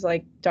flavor because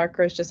like dark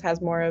roast just has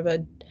more of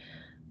a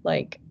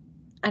like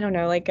I don't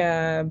know, like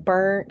a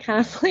burnt kind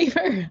of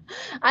flavor.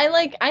 I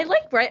like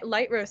bright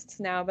light roasts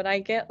now, but I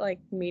get like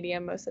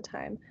medium most of the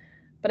time.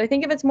 But I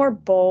think if it's more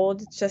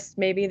bold, it's just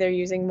maybe they're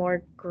using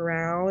more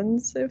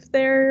grounds if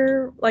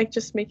they're like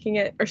just making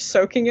it or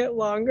soaking it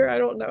longer. I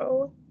don't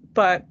know.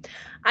 But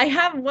I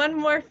have one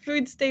more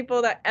food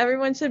staple that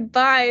everyone should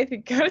buy if you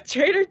go to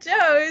Trader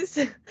Joe's.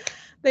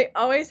 They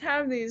always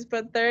have these,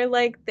 but they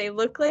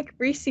look like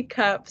Reese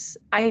cups.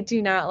 I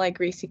do not like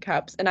Reese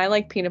cups, and I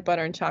like peanut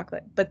butter and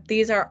chocolate. But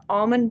these are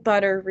almond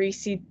butter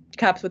Reese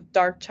cups with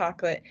dark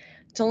chocolate.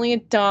 It's only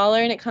 $1,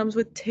 and it comes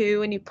with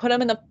 2, and you put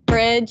them in the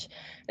fridge.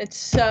 It's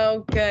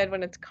so good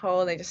when it's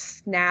cold. They just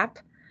snap.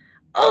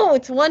 Oh,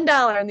 it's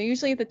 $1, and they're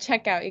usually at the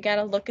checkout. You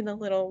gotta look in the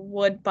little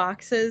wood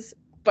boxes.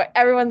 But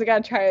everyone's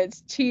gotta try it.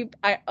 It's cheap.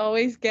 I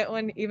always get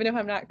one, even if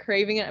I'm not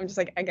craving it. I'm just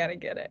like, I gotta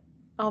get it.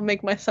 I'll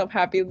make myself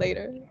happy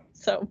later.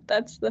 So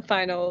that's the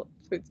final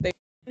food staple.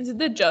 Is it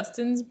the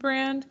Justin's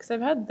brand? Because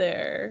I've had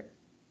their.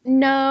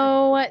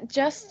 No,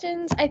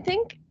 Justin's. I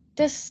think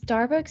does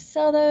Starbucks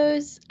sell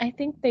those? I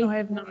think they. Oh, I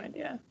have no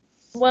idea.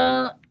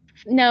 Well,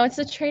 no, it's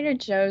a Trader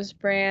Joe's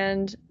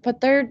brand,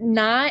 but they're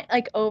not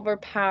like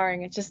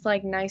overpowering. It's just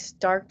like nice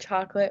dark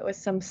chocolate with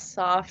some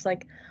soft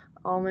like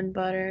almond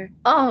butter.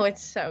 Oh,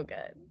 it's so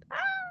good.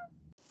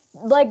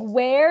 Like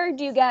where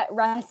do you get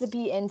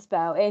recipe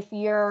inspo if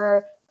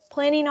you're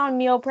planning on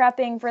meal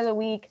prepping for the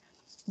week?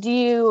 do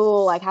you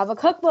like have a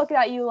cookbook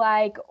that you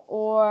like,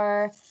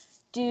 or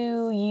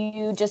do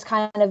you just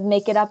kind of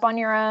make it up on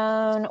your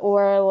own?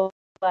 Or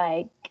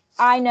like,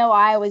 I know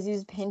I always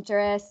use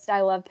Pinterest.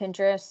 I love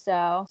Pinterest,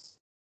 so.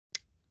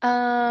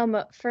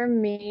 For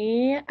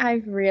me,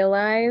 I've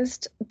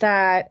realized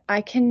that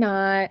I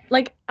cannot,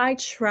 like, I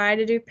try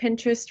to do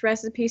Pinterest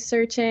recipe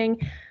searching,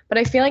 but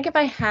I feel like if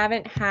I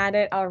haven't had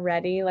it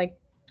already, like,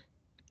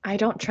 I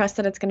don't trust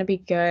that it's going to be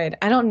good.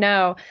 I don't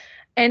know.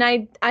 And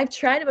I've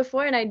tried it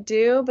before and I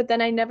do, but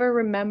then I never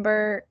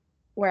remember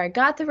where I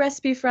got the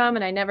recipe from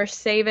and I never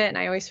save it and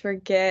I always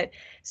forget.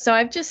 So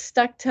I've just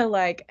stuck to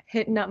like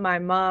hitting up my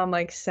mom,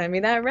 like, send me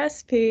that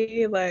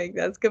recipe. Like,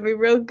 that's gonna be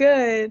real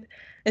good.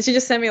 And she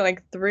just sent me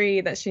like 3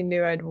 that she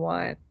knew I'd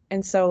want.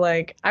 And so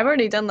like I've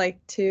already done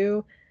like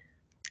 2,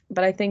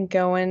 but I think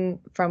going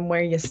from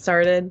where you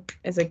started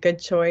is a good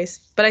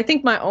choice. But I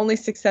think my only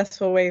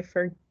successful way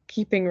for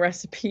keeping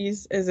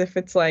recipes is if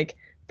it's like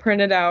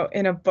printed out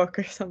in a book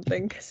or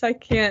something, because I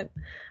can't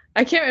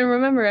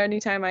remember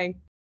any time I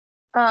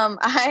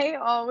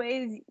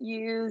always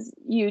use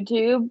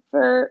YouTube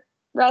for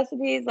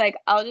recipes. Like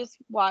I'll just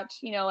watch,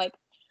 like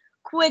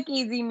quick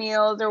easy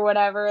meals or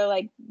whatever,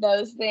 like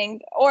those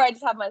things. Or I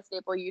just have my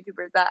staple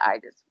YouTubers that I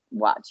just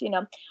watch.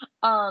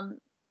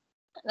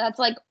 That's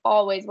like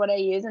always what I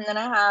use. And then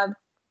I have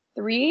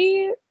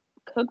 3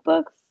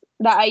 cookbooks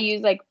that I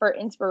use like for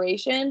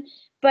inspiration,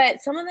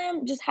 but some of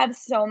them just have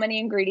so many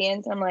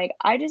ingredients. I'm like,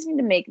 I just need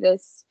to make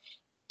this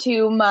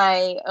to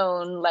my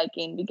own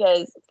liking,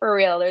 because for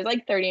real, there's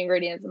like 30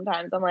 ingredients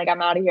sometimes. I'm like,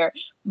 I'm out of here.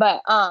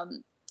 But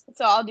so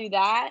I'll do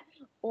that,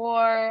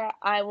 or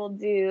I will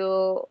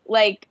do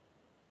like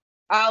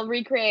I'll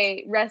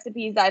recreate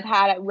recipes I've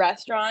had at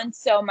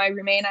restaurants. So my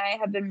roommate and I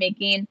have been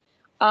making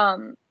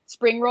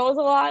spring rolls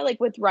a lot, like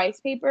with rice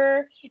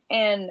paper,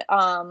 and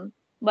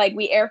like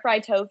we air fry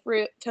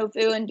tofu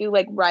and do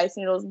like rice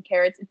noodles and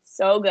carrots. It's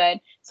so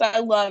good. So I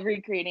love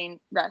recreating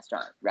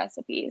restaurant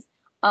recipes.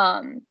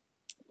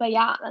 But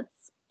yeah,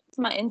 that's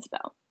my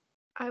inspo.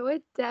 I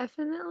would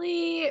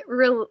definitely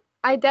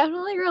I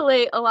definitely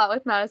relate a lot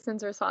with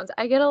Madison's response.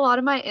 I get a lot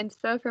of my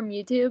inspo from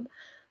YouTube,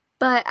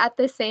 but at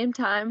the same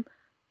time,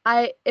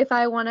 if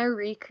I want to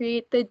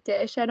recreate the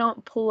dish, I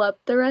don't pull up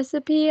the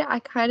recipe. I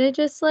kind of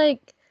just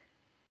like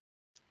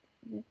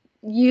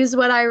use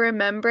what I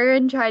remember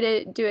and try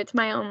to do it to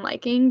my own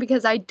liking,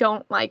 because I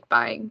don't like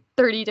buying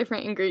 30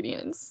 different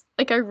ingredients.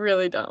 Like I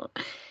really don't.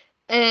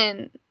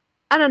 And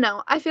I don't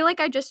know. I feel like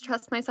I just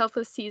trust myself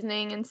with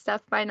seasoning and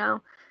stuff by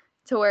now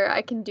to where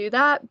I can do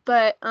that.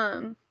 But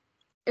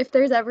if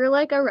there's ever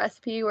like a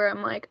recipe where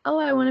I'm like, oh,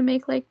 I want to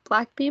make like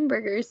black bean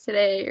burgers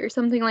today or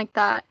something like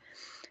that,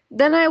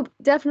 then I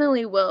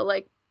definitely will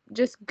like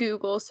just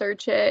Google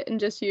search it and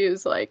just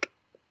use like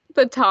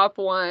the top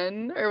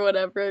one or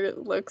whatever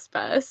looks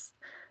best.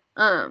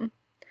 But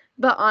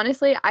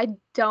honestly, I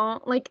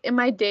don't like in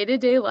my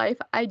day-to-day life,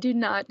 I do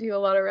not do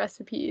a lot of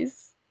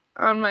recipes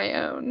on my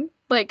own.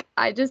 Like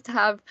I just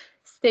have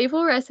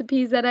staple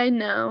recipes that I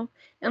know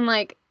and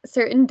like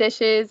certain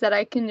dishes that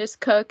I can just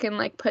cook and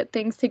like put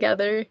things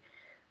together.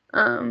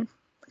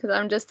 Because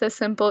I'm just a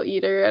simple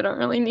eater. I don't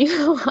really need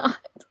a lot.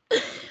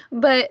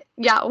 But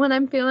yeah, when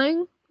I'm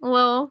feeling a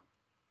little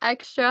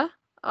extra,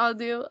 I'll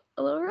do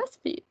a little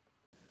recipe.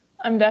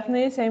 I'm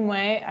definitely the same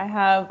way. I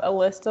have a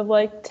list of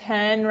like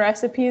 10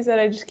 recipes that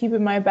I just keep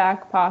in my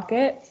back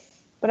pocket.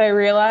 But I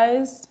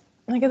realized,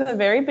 like at the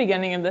very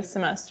beginning of this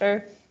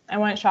semester, I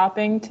went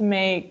shopping to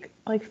make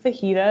like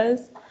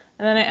fajitas.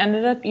 And then I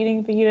ended up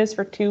eating fajitas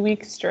for 2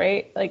 weeks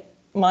straight, like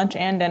lunch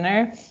and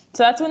dinner.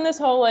 So that's when this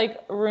whole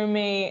like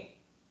roommate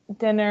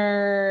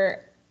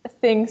dinner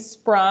thing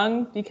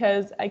sprung,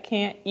 because I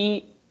can't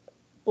eat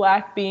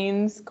black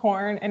beans,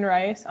 corn, and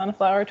rice on a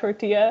flour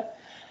tortilla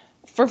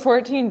for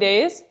 14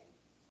 days.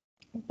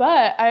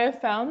 But I have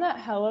found that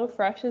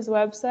HelloFresh's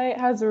website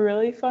has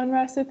really fun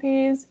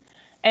recipes,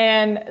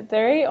 and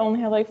they only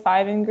have like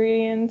 5 to 10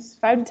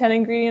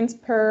 ingredients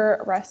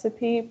per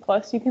recipe.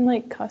 Plus you can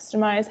like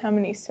customize how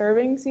many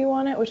servings you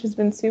want it, which has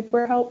been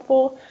super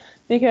helpful,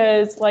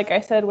 because like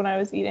I said, when I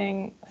was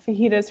eating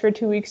fajitas for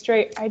 2 weeks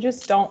straight, I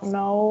just don't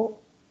know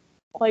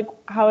like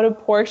how to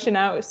portion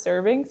out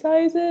serving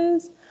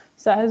sizes.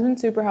 So that has been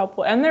super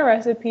helpful. And their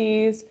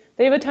recipes,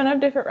 they have a ton of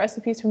different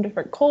recipes from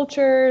different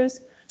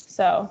cultures.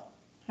 So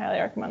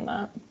highly recommend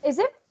that. Is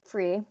it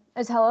free?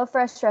 Is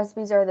HelloFresh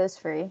recipes, are those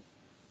free?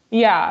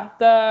 Yeah,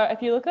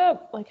 if you look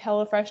up like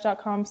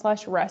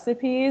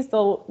hellofresh.com/recipes,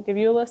 they'll give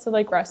you a list of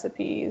like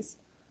recipes,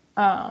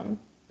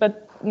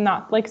 but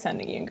not like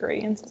sending you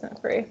ingredients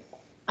isn't free.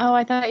 Oh,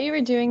 I thought you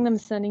were doing them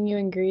sending you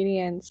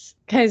ingredients.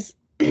 Because,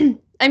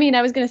 I mean,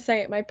 I was going to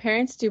say, my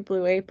parents do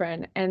Blue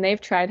Apron, and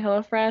they've tried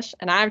HelloFresh,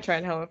 and I've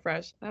tried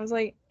HelloFresh. And I was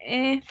like,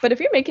 eh. But if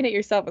you're making it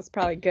yourself, it's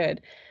probably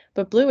good.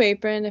 But Blue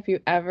Apron, if you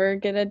ever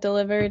get it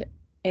delivered,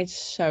 it's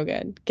so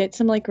good. Get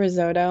some, like,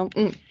 risotto.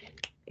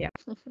 Yeah.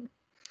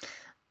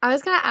 I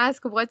was going to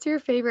ask, what's your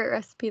favorite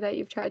recipe that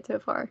you've tried so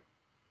far?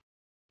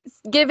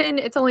 Given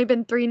it's only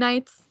been 3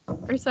 nights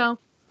or so.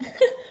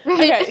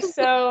 Okay,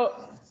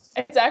 so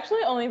It's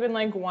actually only been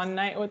like one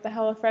night with the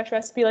HelloFresh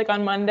recipe. Like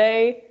on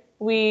Monday,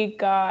 we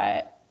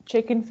got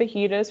chicken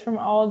fajitas from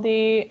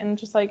Aldi and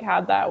just like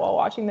had that while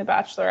watching The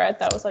Bachelorette.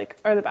 That was like,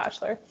 or The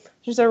Bachelor.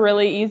 Just a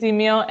really easy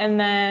meal. And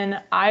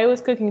then I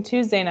was cooking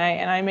Tuesday night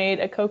and I made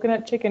a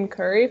coconut chicken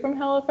curry from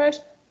HelloFresh.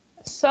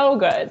 So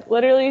good.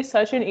 Literally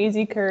such an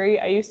easy curry.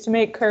 I used to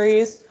make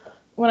curries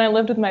when I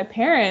lived with my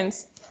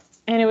parents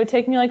and it would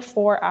take me like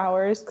 4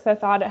 hours because I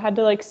thought it had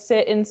to like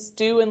sit and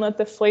stew and let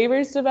the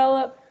flavors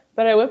develop.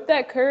 But I whipped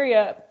that curry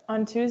up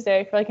on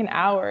Tuesday for like an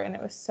hour and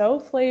it was so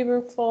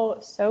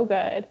flavorful, so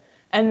good.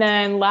 And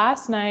then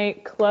last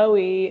night,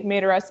 Chloe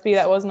made a recipe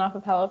that wasn't off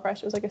of HelloFresh.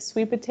 It was like a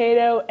sweet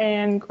potato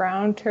and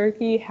ground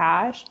turkey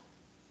hash.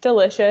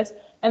 Delicious.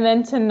 And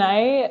then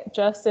tonight,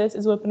 Justice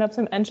is whipping up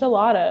some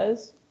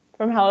enchiladas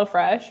from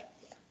HelloFresh,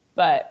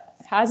 but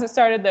hasn't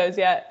started those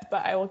yet.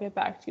 But I will get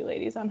back to you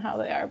ladies on how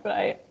they are. But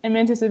I am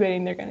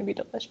anticipating they're going to be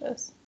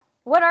delicious.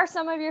 What are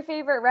some of your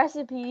favorite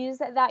recipes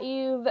that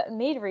you've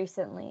made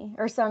recently,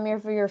 or some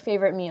of your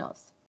favorite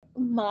meals?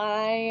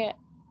 My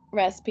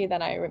recipe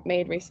that I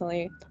made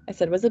recently, I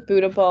said, was a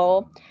Buddha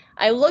bowl.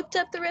 I looked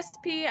up the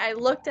recipe. I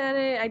looked at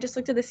it. I just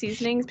looked at the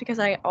seasonings because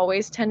I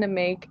always tend to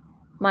make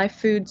my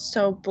food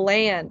so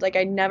bland. Like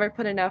I never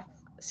put enough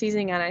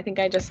seasoning on it. I think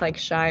I just like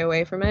shy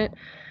away from it.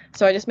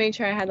 So I just made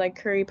sure I had like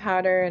curry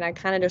powder and I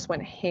kind of just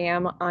went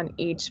ham on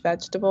each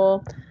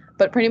vegetable.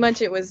 But pretty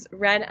much it was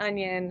red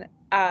onion,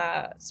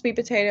 sweet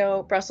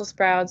potato, Brussels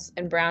sprouts,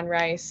 and brown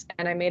rice.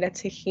 And I made a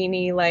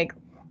tahini like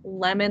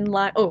lemon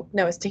lime. Oh,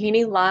 no, it's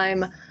tahini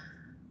lime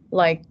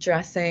like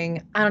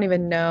dressing. I don't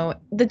even know.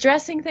 The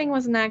dressing thing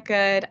wasn't that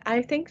good.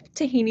 I think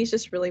tahini's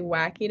just really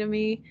wacky to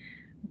me.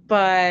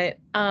 But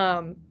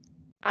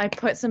I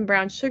put some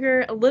brown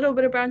sugar, a little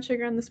bit of brown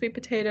sugar on the sweet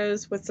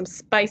potatoes with some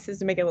spices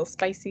to make it a little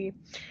spicy.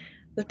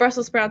 The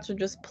Brussels sprouts were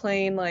just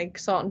plain like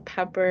salt and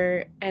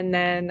pepper. And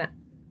then,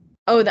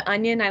 oh, the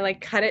onion, I like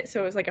cut it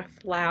so it was like a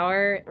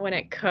flower when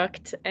it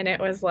cooked. And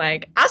it was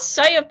like, I'll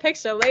show you a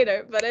picture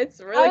later, but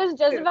it's really I was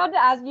just cute. about to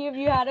ask you if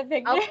you had a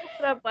picture. I'll put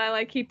it up while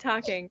I keep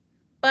talking.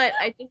 But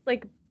I just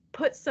like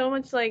put so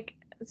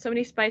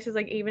many spices,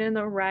 like even in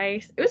the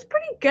rice. It was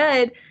pretty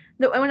good.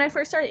 When I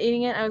first started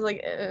eating it, I was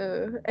like,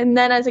 ugh. And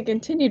then as it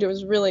continued, it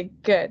was really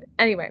good.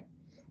 Anyway,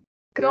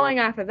 going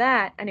off of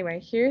that,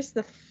 here's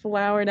the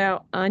floured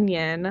out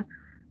onion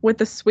with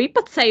the sweet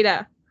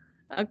potato.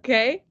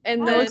 Okay?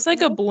 And It then looks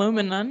like a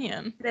bloomin'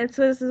 onion. this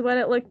is what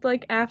it looked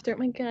like after. Oh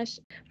my gosh.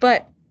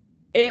 But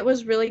it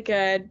was really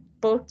good.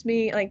 Bulked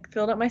me, like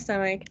filled up my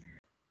stomach.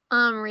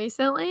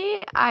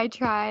 Recently I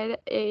tried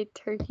a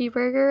turkey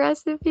burger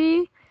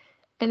recipe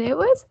and it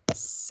was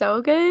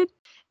so good.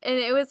 And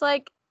it was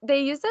like they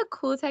used a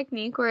cool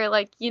technique where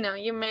like,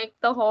 you make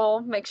the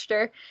whole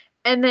mixture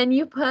and then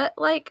you put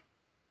like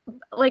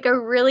a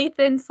really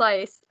thin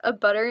slice of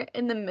butter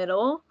in the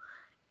middle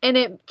and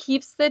it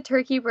keeps the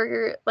turkey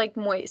burger like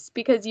moist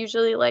because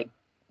usually like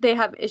they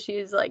have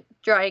issues like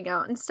drying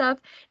out and stuff.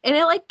 And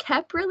it like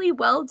kept really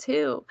well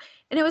too.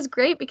 And it was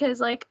great because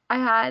like I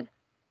had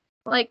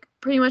like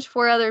pretty much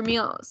 4 other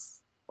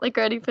meals like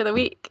ready for the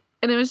week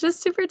and it was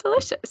just super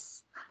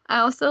delicious. I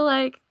also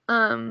like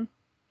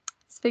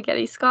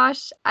spaghetti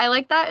squash. I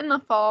like that in the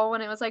fall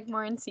when it was like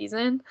more in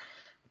season,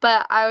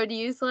 but I would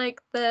use like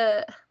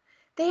they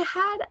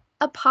had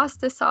a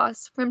pasta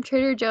sauce from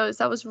Trader Joe's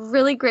that was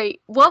really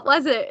great. What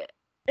was it?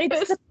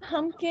 It's the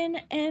pumpkin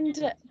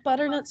and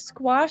butternut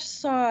squash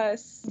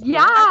sauce.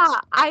 Yeah,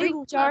 I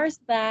 3 jars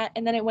of that,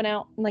 and then it went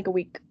out in like a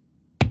week.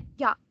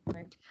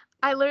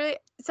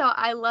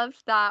 I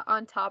loved that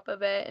on top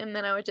of it, and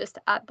then I would just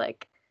add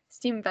like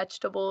steamed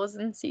vegetables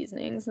and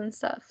seasonings and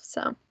stuff.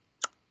 So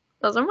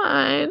those are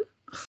mine.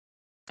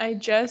 I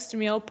just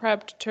meal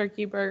prepped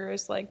turkey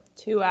burgers like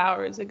 2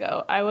 hours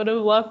ago. I would have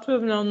loved to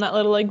have known that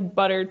little like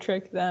butter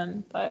trick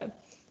then, but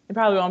it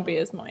probably won't be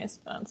as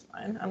moist, but that's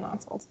fine. I'm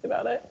not salty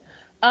about it.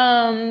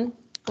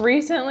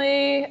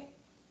 Recently,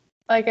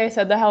 like I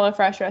said, the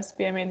HelloFresh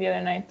recipe I made the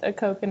other night, the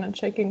coconut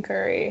chicken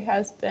curry,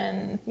 has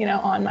been,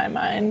 on my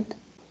mind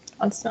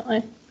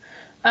constantly.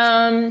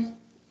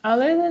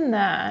 Other than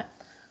that,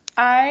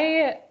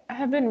 I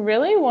have been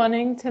really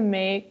wanting to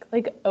make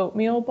like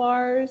oatmeal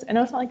bars. I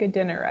know it's not like a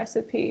dinner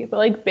recipe, but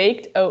like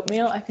baked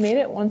oatmeal. I've made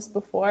it once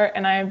before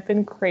and I've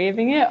been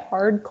craving it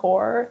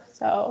hardcore.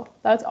 So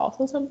that's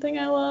also something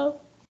I love.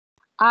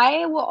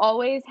 I will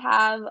always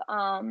have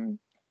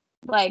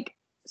like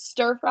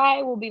stir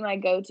fry will be my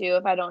go-to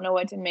if I don't know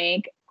what to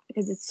make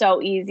because it's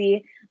so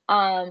easy.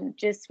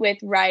 Just with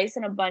rice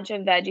and a bunch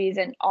of veggies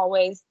and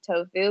always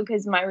tofu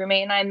because my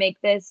roommate and I make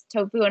this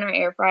tofu in our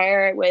air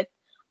fryer with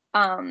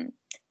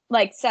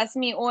like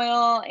sesame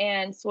oil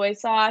and soy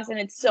sauce and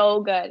it's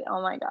so good.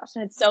 Oh my gosh.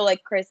 And it's so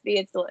like crispy.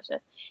 It's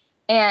delicious.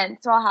 And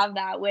so I'll have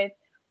that with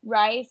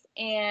rice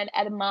and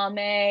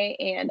edamame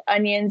and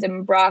onions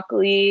and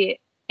broccoli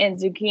and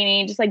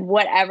zucchini, just like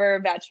whatever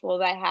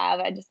vegetables I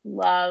have. I just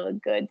love a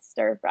good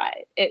stir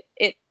fry.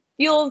 It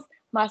fuels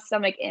my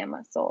stomach and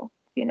my soul.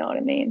 You know what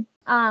I mean?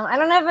 I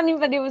don't know if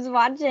anybody was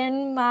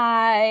watching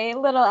my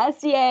little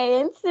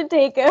SEA Insta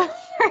takeover.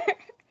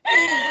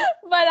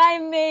 But I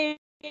made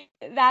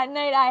that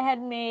night. I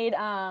had made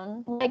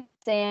like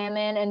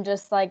salmon and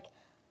just like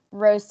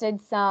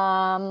roasted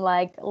some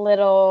like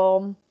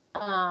little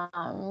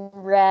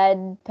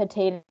red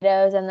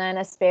potatoes and then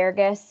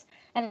asparagus.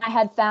 And I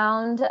had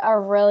found a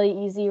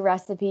really easy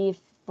recipe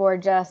for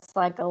just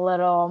like a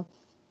little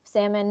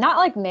salmon, not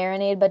like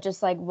marinade, but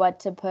just like what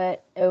to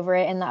put over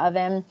it in the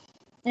oven.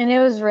 And it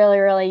was really,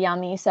 really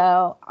yummy.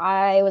 So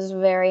I was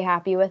very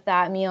happy with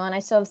that meal. And I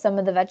still have some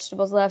of the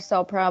vegetables left, so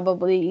I'll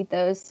probably eat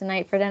those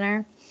tonight for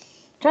dinner.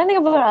 I'm trying to think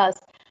of what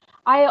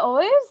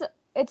else.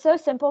 It's so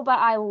simple, but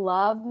I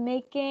love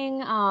making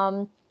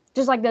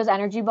just like those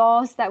energy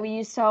balls that we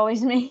used to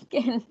always make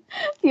in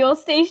fuel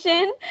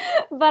station.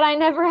 But I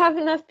never have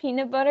enough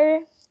peanut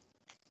butter.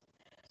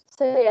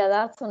 So yeah,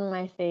 that's one of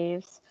my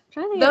faves. I'm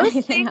trying to think of Those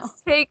anything things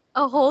else. take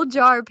a whole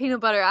jar of peanut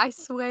butter, I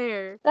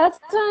swear. That's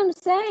what I'm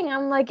saying.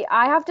 I'm like,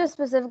 I have to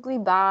specifically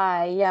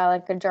buy,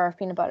 like a jar of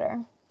peanut butter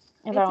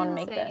if I It's want to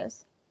make insane.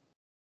 those.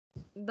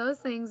 Those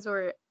things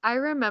were, I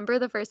remember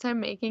the first time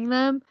making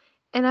them,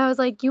 and I was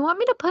like, you want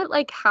me to put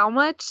like how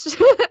much?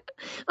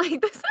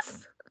 Like,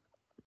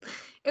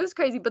 it was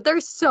crazy, but they're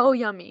so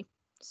yummy.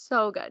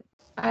 So good.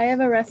 I have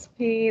a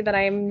recipe that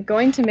I'm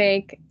going to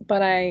make,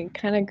 but I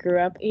kind of grew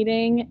up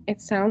eating.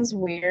 It sounds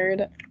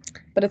weird,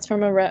 but it's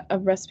from a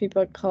recipe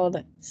book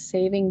called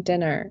Saving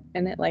Dinner,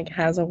 and it like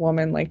has a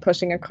woman like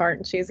pushing a cart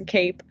and she has a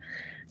cape.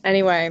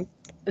 Anyway,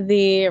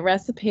 the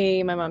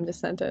recipe, my mom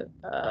just sent it.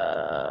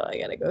 I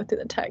gotta go through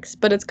the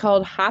text, but it's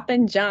called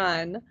Hoppin'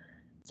 John.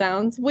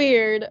 Sounds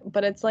weird,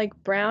 but it's like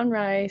brown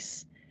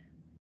rice.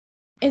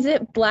 Is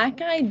it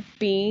black-eyed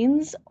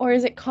beans or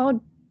is it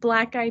called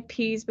black-eyed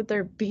peas, but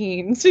they're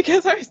beans?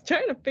 Because I was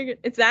trying to figure,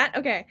 it's that?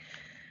 Okay.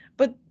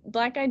 But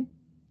black-eyed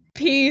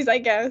peas, I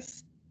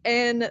guess.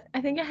 And I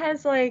think it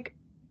has like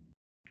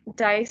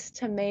diced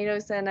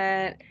tomatoes in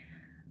it.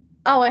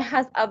 Oh, it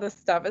has other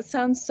stuff. It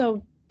sounds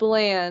so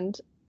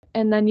bland.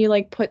 And then you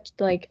like put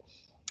like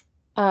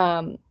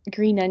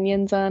green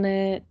onions on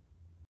it.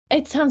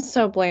 It sounds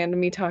so bland to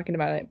me talking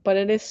about it, but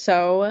it is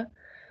so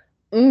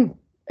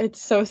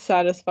it's so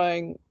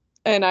satisfying.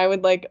 And I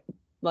would like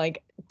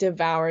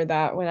devour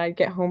that when I'd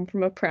get home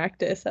from a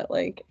practice at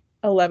like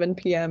 11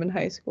 p.m. in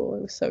high school.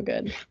 It was so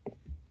good.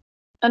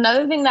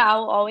 Another thing that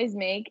I'll always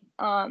make,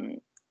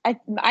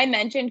 I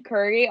mentioned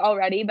curry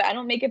already, but I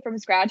don't make it from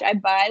scratch. I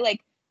buy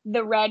like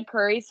the red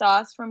curry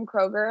sauce from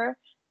Kroger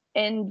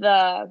in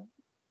the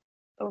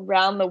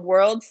around the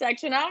world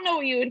section. I don't know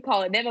what you would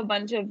call it. They have a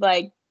bunch of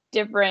like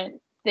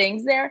different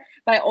things there,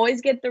 but I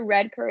always get the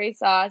red curry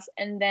sauce.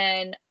 And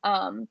then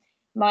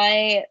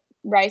my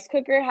rice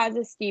cooker has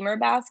a steamer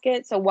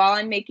basket. So while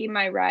I'm making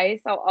my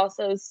rice, I'll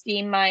also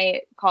steam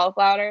my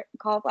cauliflower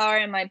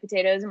and my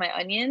potatoes and my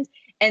onions.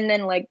 And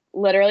then like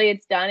literally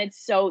it's done.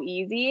 It's so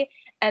easy.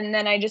 And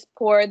then I just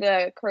pour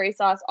the curry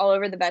sauce all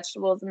over the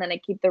vegetables and then I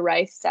keep the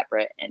rice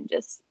separate and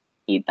just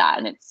eat that.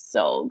 And it's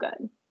so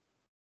good.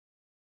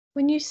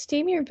 When you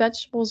steam your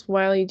vegetables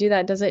while you do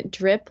that, does it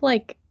drip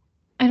like,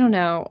 I don't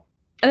know.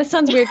 That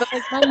sounds weird, but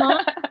like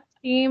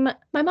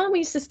my mom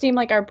used to steam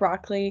like our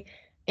broccoli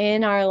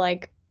in our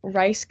like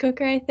rice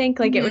cooker, I think.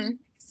 Like it was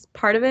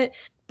part of it.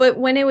 But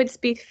when it would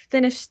be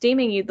finished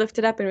steaming, you'd lift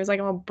it up and it was like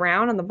all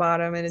brown on the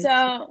bottom and it's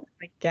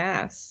like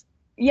gas.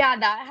 Yeah,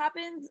 that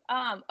happens.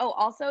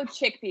 Also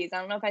chickpeas. I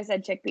don't know if I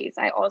said chickpeas.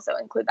 I also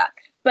include that.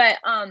 But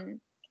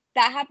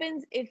that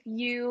happens if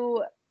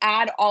you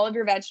add all of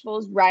your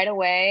vegetables right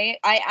away.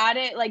 I add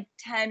it like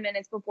 10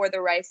 minutes before the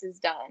rice is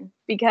done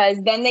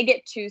because then they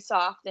get too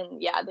soft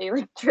and yeah, they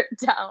like drip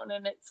down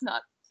and it's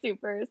not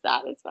super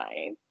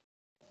satisfying.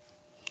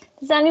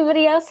 Does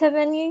anybody else have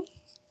any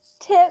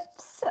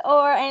tips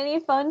or any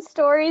fun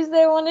stories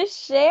they want to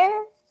share?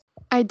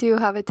 I do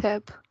have a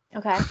tip.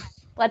 Okay,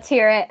 let's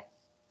hear it.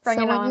 Bring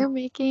So it when on. you're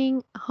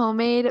making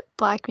homemade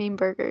black bean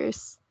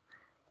burgers,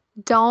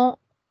 don't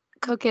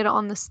cook it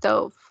on the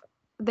stove.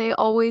 They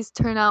always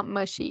turn out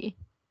mushy,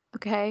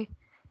 okay?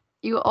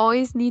 You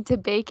always need to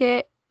bake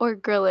it or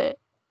grill it.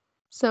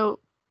 So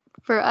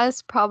for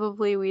us,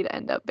 probably we'd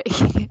end up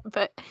baking it,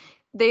 but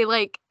they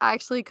like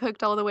actually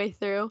cooked all the way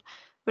through.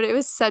 But it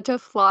was such a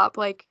flop.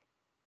 Like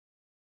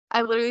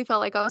I literally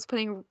felt like I was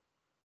putting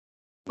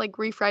like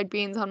refried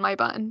beans on my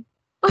bun.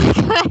 Like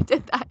I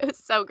did that. It was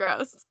so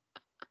gross.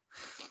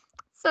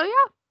 So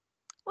yeah,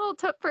 little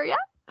tip for you.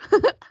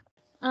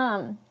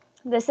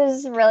 This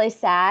is really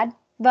sad,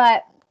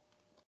 but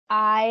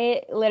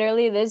I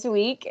literally this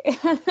week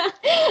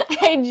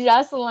I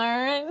just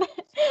learned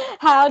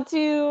how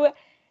to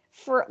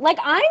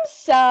I'm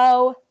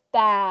so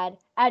bad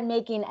at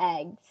making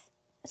eggs.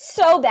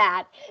 So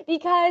bad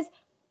because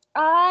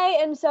I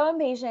am so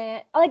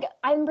impatient. Like,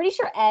 I'm pretty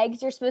sure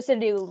eggs you're supposed to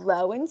do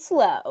low and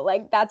slow.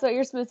 Like, that's what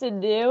you're supposed to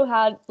do,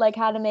 how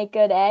to make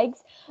good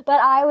eggs. But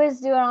I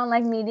was doing on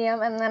like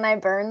medium and then I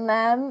burned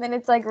them and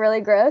it's like really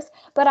gross.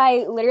 But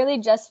I literally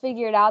just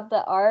figured out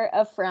the art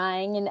of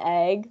frying an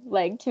egg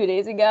like 2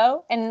 days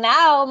ago. And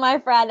now my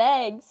fried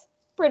eggs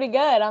pretty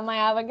good on my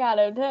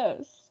avocado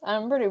toast.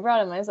 I'm pretty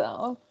proud of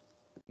myself.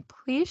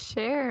 Please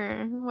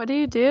share. What do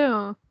you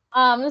do?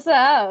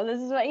 So this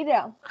is what you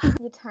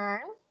do. You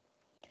turn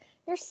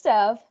your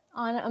stove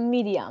on a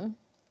medium,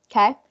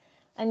 okay?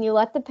 And you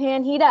let the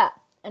pan heat up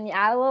and you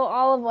add a little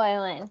olive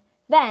oil in.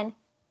 Then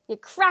you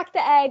crack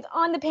the egg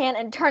on the pan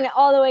and turn it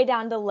all the way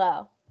down to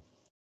low.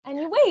 And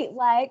you wait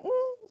like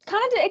it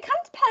kind of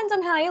depends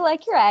on how you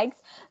like your eggs,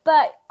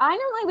 but I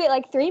normally wait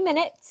like 3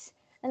 minutes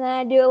and then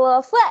I do a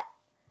little flip.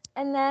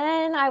 And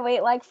then I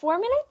wait like 4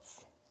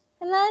 minutes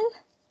and then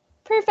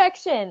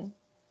perfection.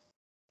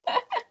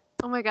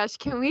 Oh my gosh,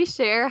 can we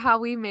share how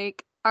we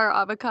make our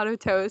avocado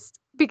toast?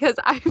 Because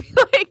I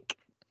feel like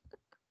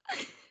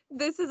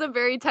this is a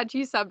very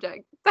touchy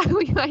subject that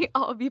we might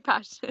all be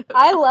passionate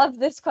about. I love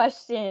this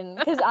question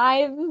because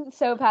I'm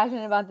so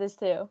passionate about this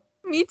too.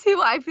 Me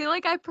too. I feel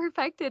like I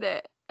perfected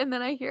it. And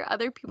then I hear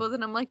other people's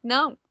and I'm like,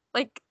 no,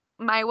 like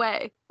my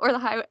way or the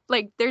highway.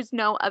 Like there's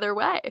no other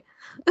way.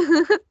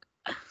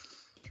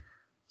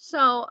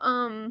 So,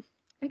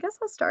 I guess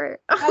I'll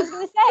start. I was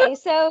gonna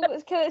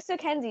say, so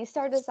Kenzie,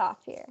 start us off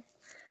here.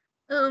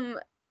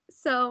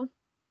 So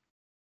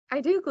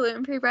I do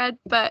gluten-free bread,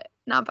 but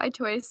not by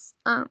choice.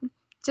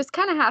 Just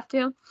kind of have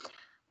to.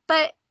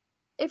 But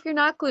if you're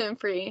not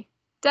gluten-free,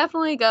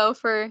 definitely go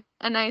for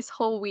a nice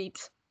whole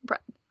wheat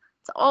bread.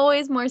 It's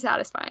always more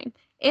satisfying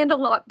and a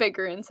lot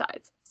bigger in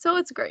size. So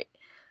it's great.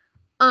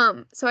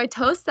 So I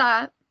toast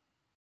that.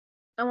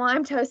 And while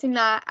I'm toasting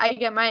that, I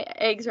get my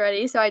eggs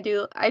ready. So I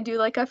do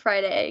like a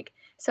fried egg.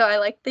 So I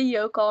like the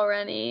yolk all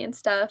runny and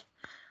stuff.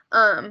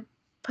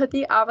 Put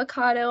the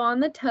avocado on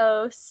the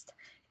toast.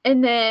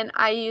 And then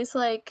I use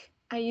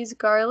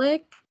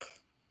garlic,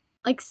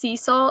 like sea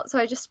salt. So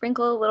I just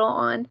sprinkle a little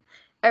on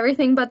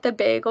everything but the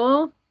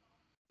bagel.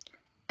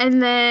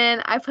 And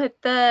then I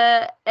put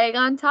the egg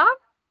on top.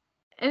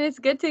 And it's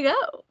good to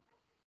go.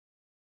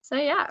 So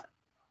yeah,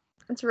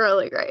 it's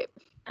really great.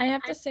 I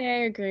have to say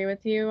I agree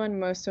with you on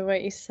most of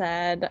what you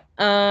said.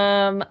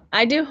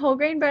 I do whole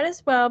grain bread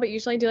as well, but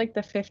usually I do like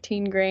the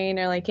 15 grain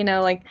or like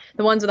the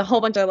ones with a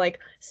whole bunch of like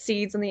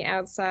seeds on the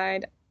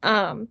outside.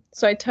 So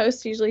I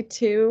toast usually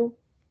 2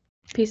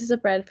 pieces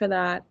of bread for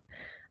that.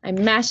 I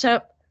mash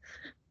up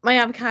my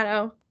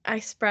avocado, I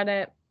spread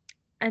it,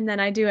 and then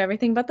I do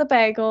everything but the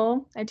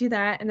bagel. I do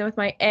that, and then with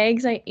my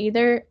eggs, I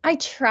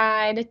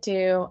try to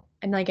do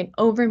an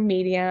over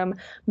medium,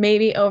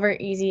 maybe over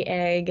easy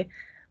egg.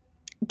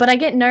 But I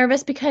get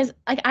nervous because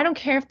I don't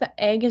care if the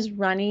egg is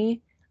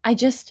runny.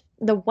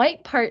 The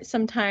white part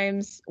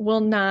sometimes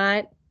will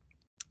not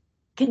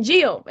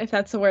congeal, if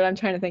that's the word I'm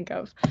trying to think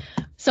of.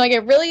 So I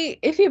get really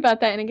iffy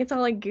about that and it gets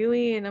all like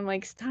gooey and I'm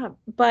like, stop.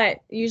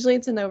 But usually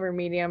it's an over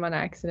medium on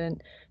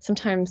accident.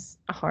 Sometimes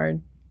a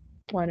hard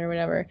one or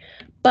whatever.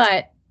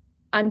 But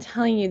I'm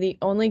telling you, the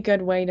only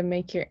good way to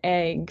make your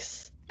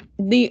eggs,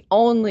 the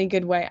only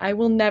good way, I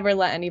will never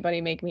let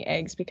anybody make me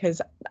eggs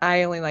because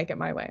I only like it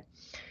my way,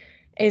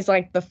 is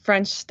like the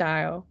French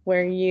style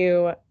where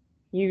you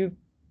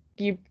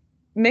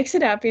mix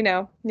it up, you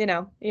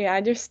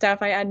add your stuff.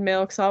 I add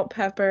milk, salt,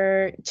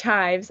 pepper,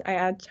 chives. I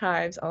add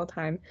chives all the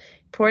time.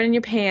 Pour it in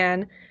your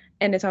pan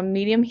and it's on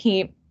medium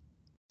heat.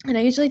 And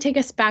I usually take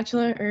a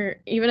spatula or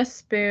even a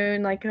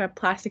spoon, like a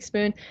plastic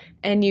spoon,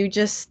 and you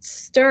just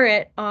stir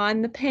it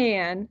on the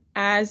pan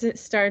as it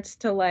starts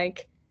to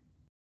like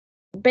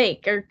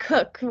bake or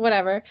cook,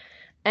 whatever.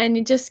 And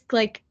you just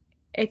like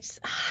it's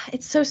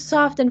so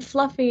soft and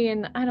fluffy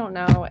and I don't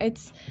know.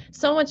 It's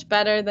so much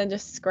better than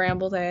just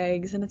scrambled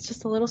eggs and it's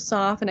just a little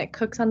soft and it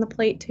cooks on the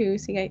plate too.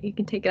 So you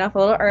can take it off a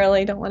little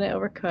early. Don't let it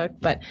overcook.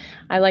 But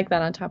I like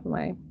that on top of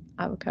my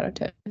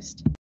avocado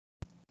toast.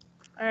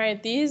 All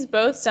right, these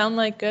both sound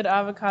like good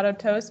avocado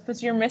toast,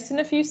 but you're missing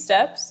a few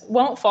steps.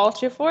 Won't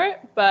fault you for it,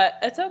 but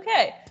it's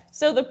okay.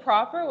 So the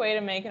proper way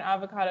to make an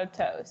avocado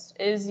toast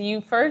is you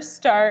first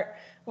start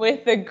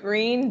with the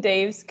Green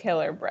Dave's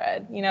Killer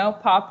Bread.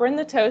 Pop her in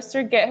the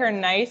toaster, get her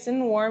nice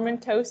and warm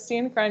and toasty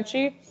and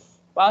crunchy.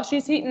 While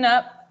she's heating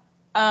up,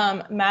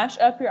 mash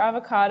up your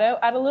avocado,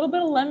 add a little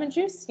bit of lemon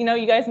juice.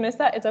 You guys missed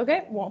that. It's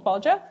okay. Won't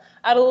fault you.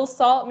 Add a little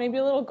salt, maybe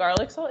a little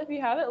garlic salt if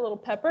you have it, a little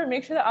pepper.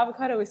 Make sure the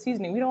avocado is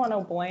seasoning. We don't want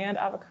no bland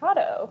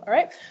avocado, all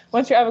right?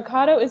 Once your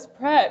avocado is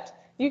prepped,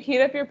 you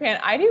heat up your pan.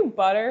 I do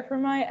butter for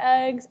my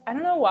eggs. I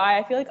don't know why.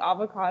 I feel like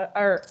avocado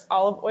or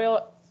olive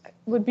oil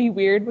would be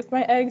weird with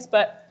my eggs,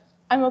 but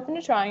I'm open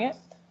to trying it.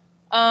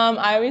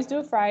 I always do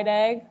a fried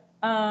egg.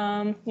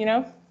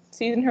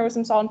 Season her with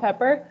some salt and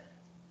pepper.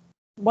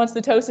 Once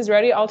the toast is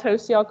ready, all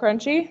toasty, all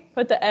crunchy,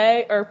 put the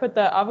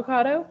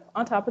avocado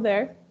on top of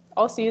there,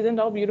 all seasoned,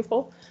 all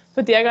beautiful.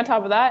 Put the egg on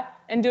top of that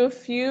and do a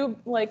few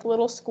like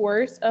little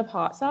squirts of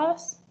hot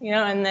sauce,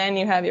 and then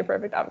you have your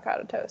perfect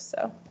avocado toast.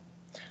 So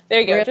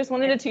there you go. Just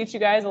wanted to teach you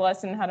guys a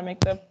lesson how to make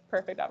the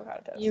perfect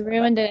avocado toast. You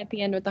ruined it at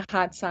the end with the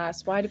hot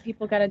sauce. Why do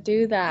people got to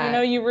do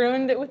that? You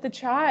ruined it with the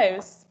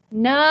chives.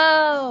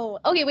 No.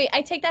 Okay, wait,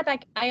 I take that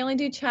back. I only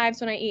do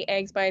chives when I eat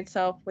eggs by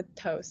itself with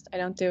toast. I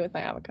don't do it with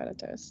my avocado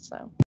toast,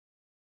 so.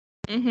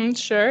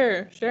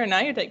 Sure.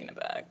 Now you're taking it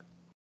back.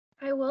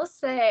 I will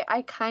say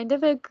I kind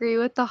of agree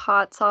with the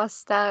hot sauce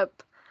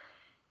step.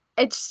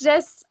 It's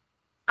just,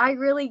 I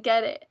really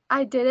get it.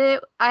 I did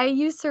it. I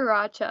use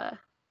sriracha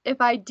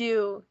if I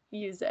do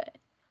use it.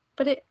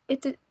 But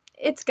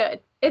it's good.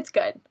 It's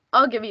good.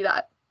 I'll give you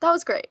that. That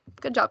was great.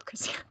 Good job,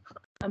 Chrissy.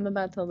 I'm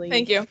about to leave.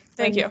 Thank you.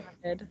 Thank you.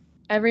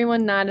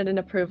 Everyone nodded in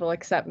approval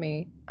except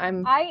me.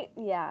 I'm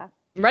Yeah.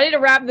 ready to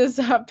wrap this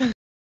up.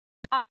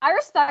 I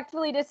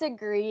respectfully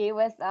disagree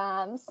with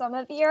some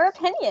of your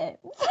opinions.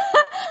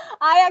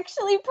 I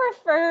actually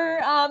prefer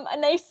a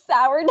nice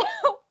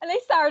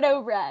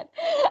sourdough bread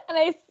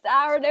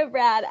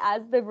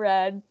as the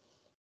bread.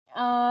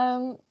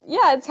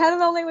 Yeah, it's kind of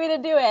the only way to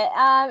do it.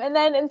 And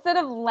then instead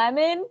of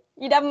lemon,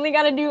 you definitely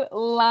got to do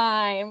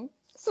lime.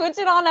 Switch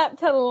it on up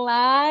to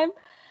lime.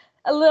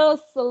 A little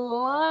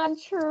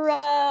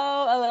cilantro,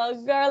 a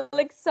little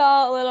garlic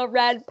salt, a little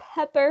red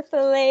pepper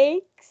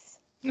flakes.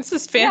 This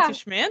is fancy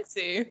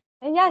schmancy.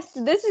 And yes,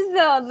 this is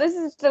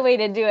the way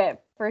to do it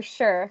for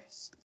sure.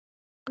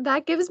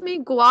 That gives me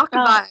guac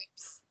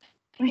vibes.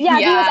 Yeah,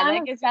 because that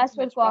I'm gives me obsessed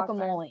too with much guac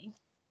guacamole.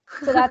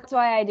 So that's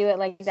why I do it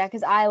like that,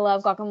 because I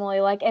love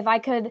guacamole. Like if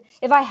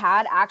I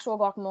had actual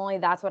guacamole,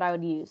 that's what I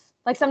would use.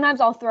 Like sometimes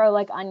I'll throw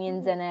like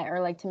onions in it or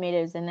like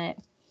tomatoes in it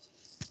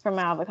for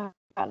my avocado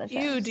toast.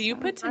 Ew, do you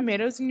put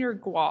tomatoes in your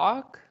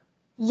guac?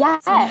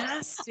 Yes.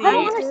 Nasty. I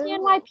don't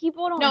understand why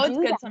people don't No, do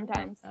it's good that.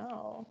 sometimes.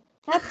 Oh.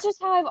 That's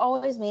just how I've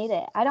always made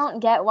it. I don't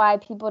get why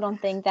people don't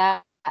think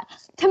that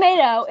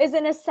tomato is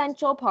an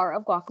essential part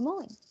of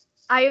guacamole.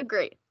 I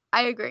agree.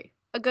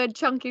 A good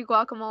chunky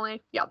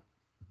guacamole. Yep.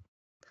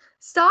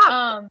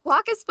 Stop.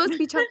 Guac is supposed to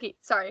be chunky.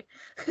 Sorry.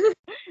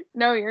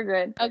 No, you're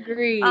good.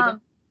 Agreed.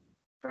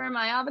 For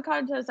my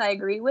avocado toast, I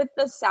agree with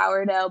the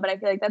sourdough, but I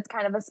feel like that's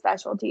kind of a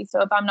specialty.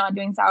 So if I'm not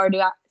doing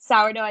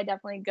sourdough, I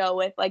definitely go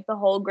with like the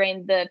whole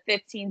grain, the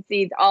 15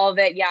 seeds, all of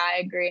it. Yeah, I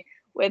agree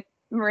with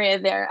Maria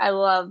there. I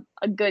love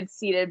a good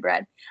seeded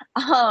bread.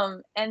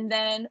 And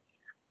then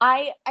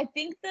I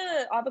think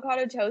the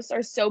avocado toasts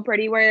are so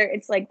pretty where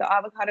it's like the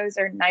avocados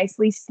are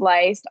nicely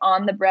sliced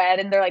on the bread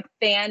and they're like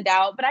fanned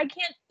out, but I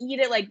can't eat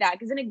it like that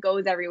because then it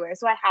goes everywhere.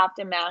 So I have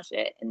to mash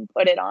it and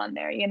put it on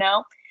there, you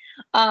know?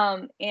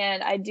 And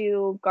I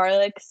do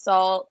garlic,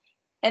 salt,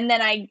 and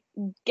then I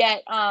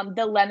get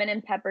the lemon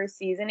and pepper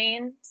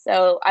seasoning.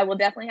 So I will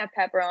definitely have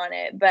pepper on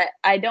it, but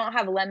I don't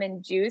have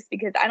lemon juice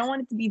because I don't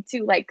want it to be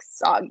too like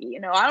soggy, you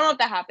know. I don't know if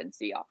that happens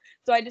to y'all.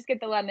 So I just get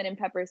the lemon and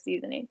pepper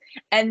seasoning.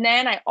 And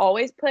then I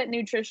always put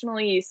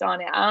nutritional yeast on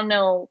it. I don't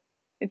know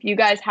if you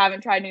guys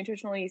haven't tried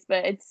nutritional yeast,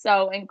 but it's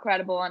so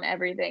incredible on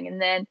everything.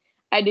 And then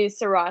I do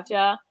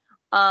sriracha.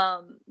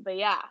 But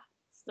yeah,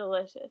 it's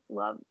delicious.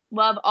 Love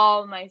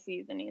all my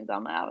seasonings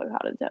on my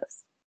avocado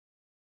toast.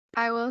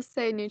 I will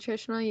say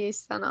nutritional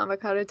yeast on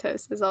avocado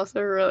toast is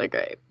also really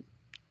great.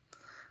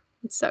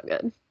 It's so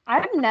good.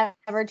 I've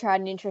never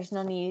tried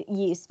nutritional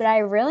yeast, but I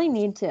really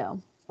need to.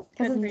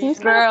 Because it seems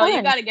kind Girl, of you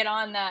fun. got to get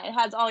on that. It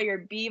has all your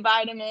B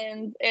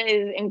vitamins. It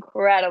is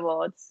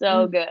incredible. It's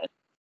so good.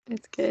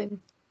 It's good.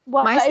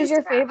 What My is your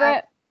sister-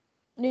 favorite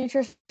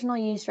nutritional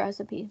yeast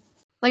recipe?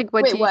 Like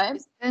what Wait, do you what?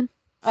 use then?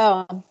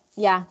 Oh,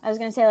 yeah. I was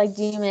going to say, like,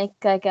 do you make,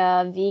 like,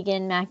 a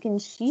vegan mac and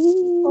cheese?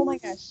 Oh my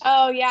gosh.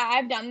 Oh, yeah,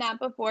 I've done that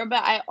before,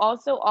 but I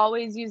also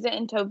always use it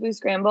in tofu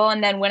scramble.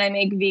 And then when I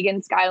make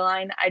vegan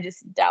skyline, I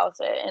just douse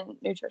it in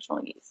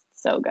nutritional yeast.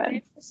 So I good.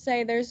 have to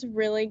say, there's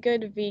really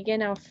good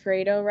vegan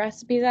Alfredo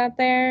recipes out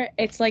there.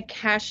 It's like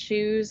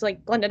cashews,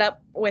 like blended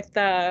up with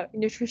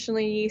nutritional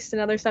yeast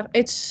and other stuff.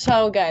 It's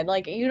so good.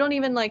 Like you don't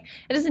even like.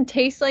 It doesn't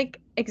taste like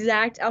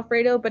exact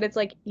Alfredo, but it's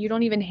like you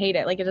don't even hate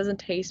it. Like it doesn't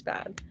taste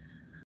bad.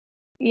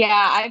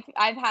 Yeah,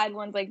 I've had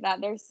ones like that.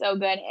 They're so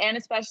good. And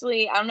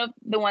especially, I don't know if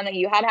the one that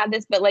you had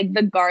this, but like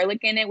the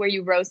garlic in it where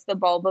you roast the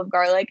bulb of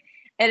garlic.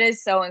 It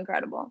is so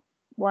incredible.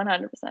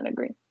 100%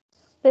 agree.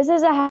 This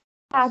is a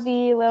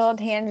happy little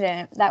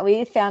tangent that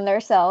we found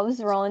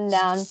ourselves rolling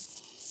down.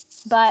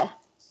 But,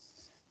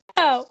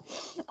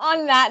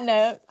 on that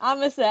note, I'm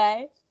going to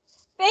say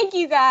thank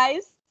you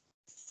guys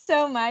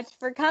so much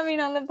for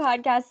coming on the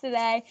podcast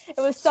today. It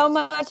was so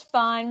much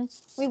fun.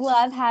 We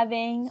love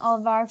having all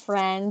of our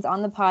friends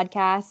on the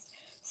podcast.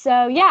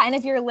 So yeah, and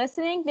if you're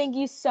listening, thank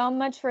you so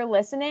much for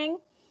listening.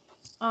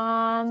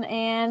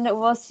 And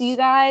we'll see you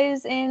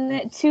guys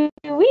in 2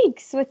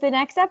 weeks with the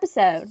next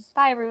episode.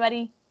 Bye,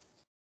 everybody.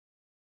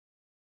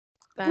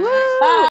 Bye. Bye.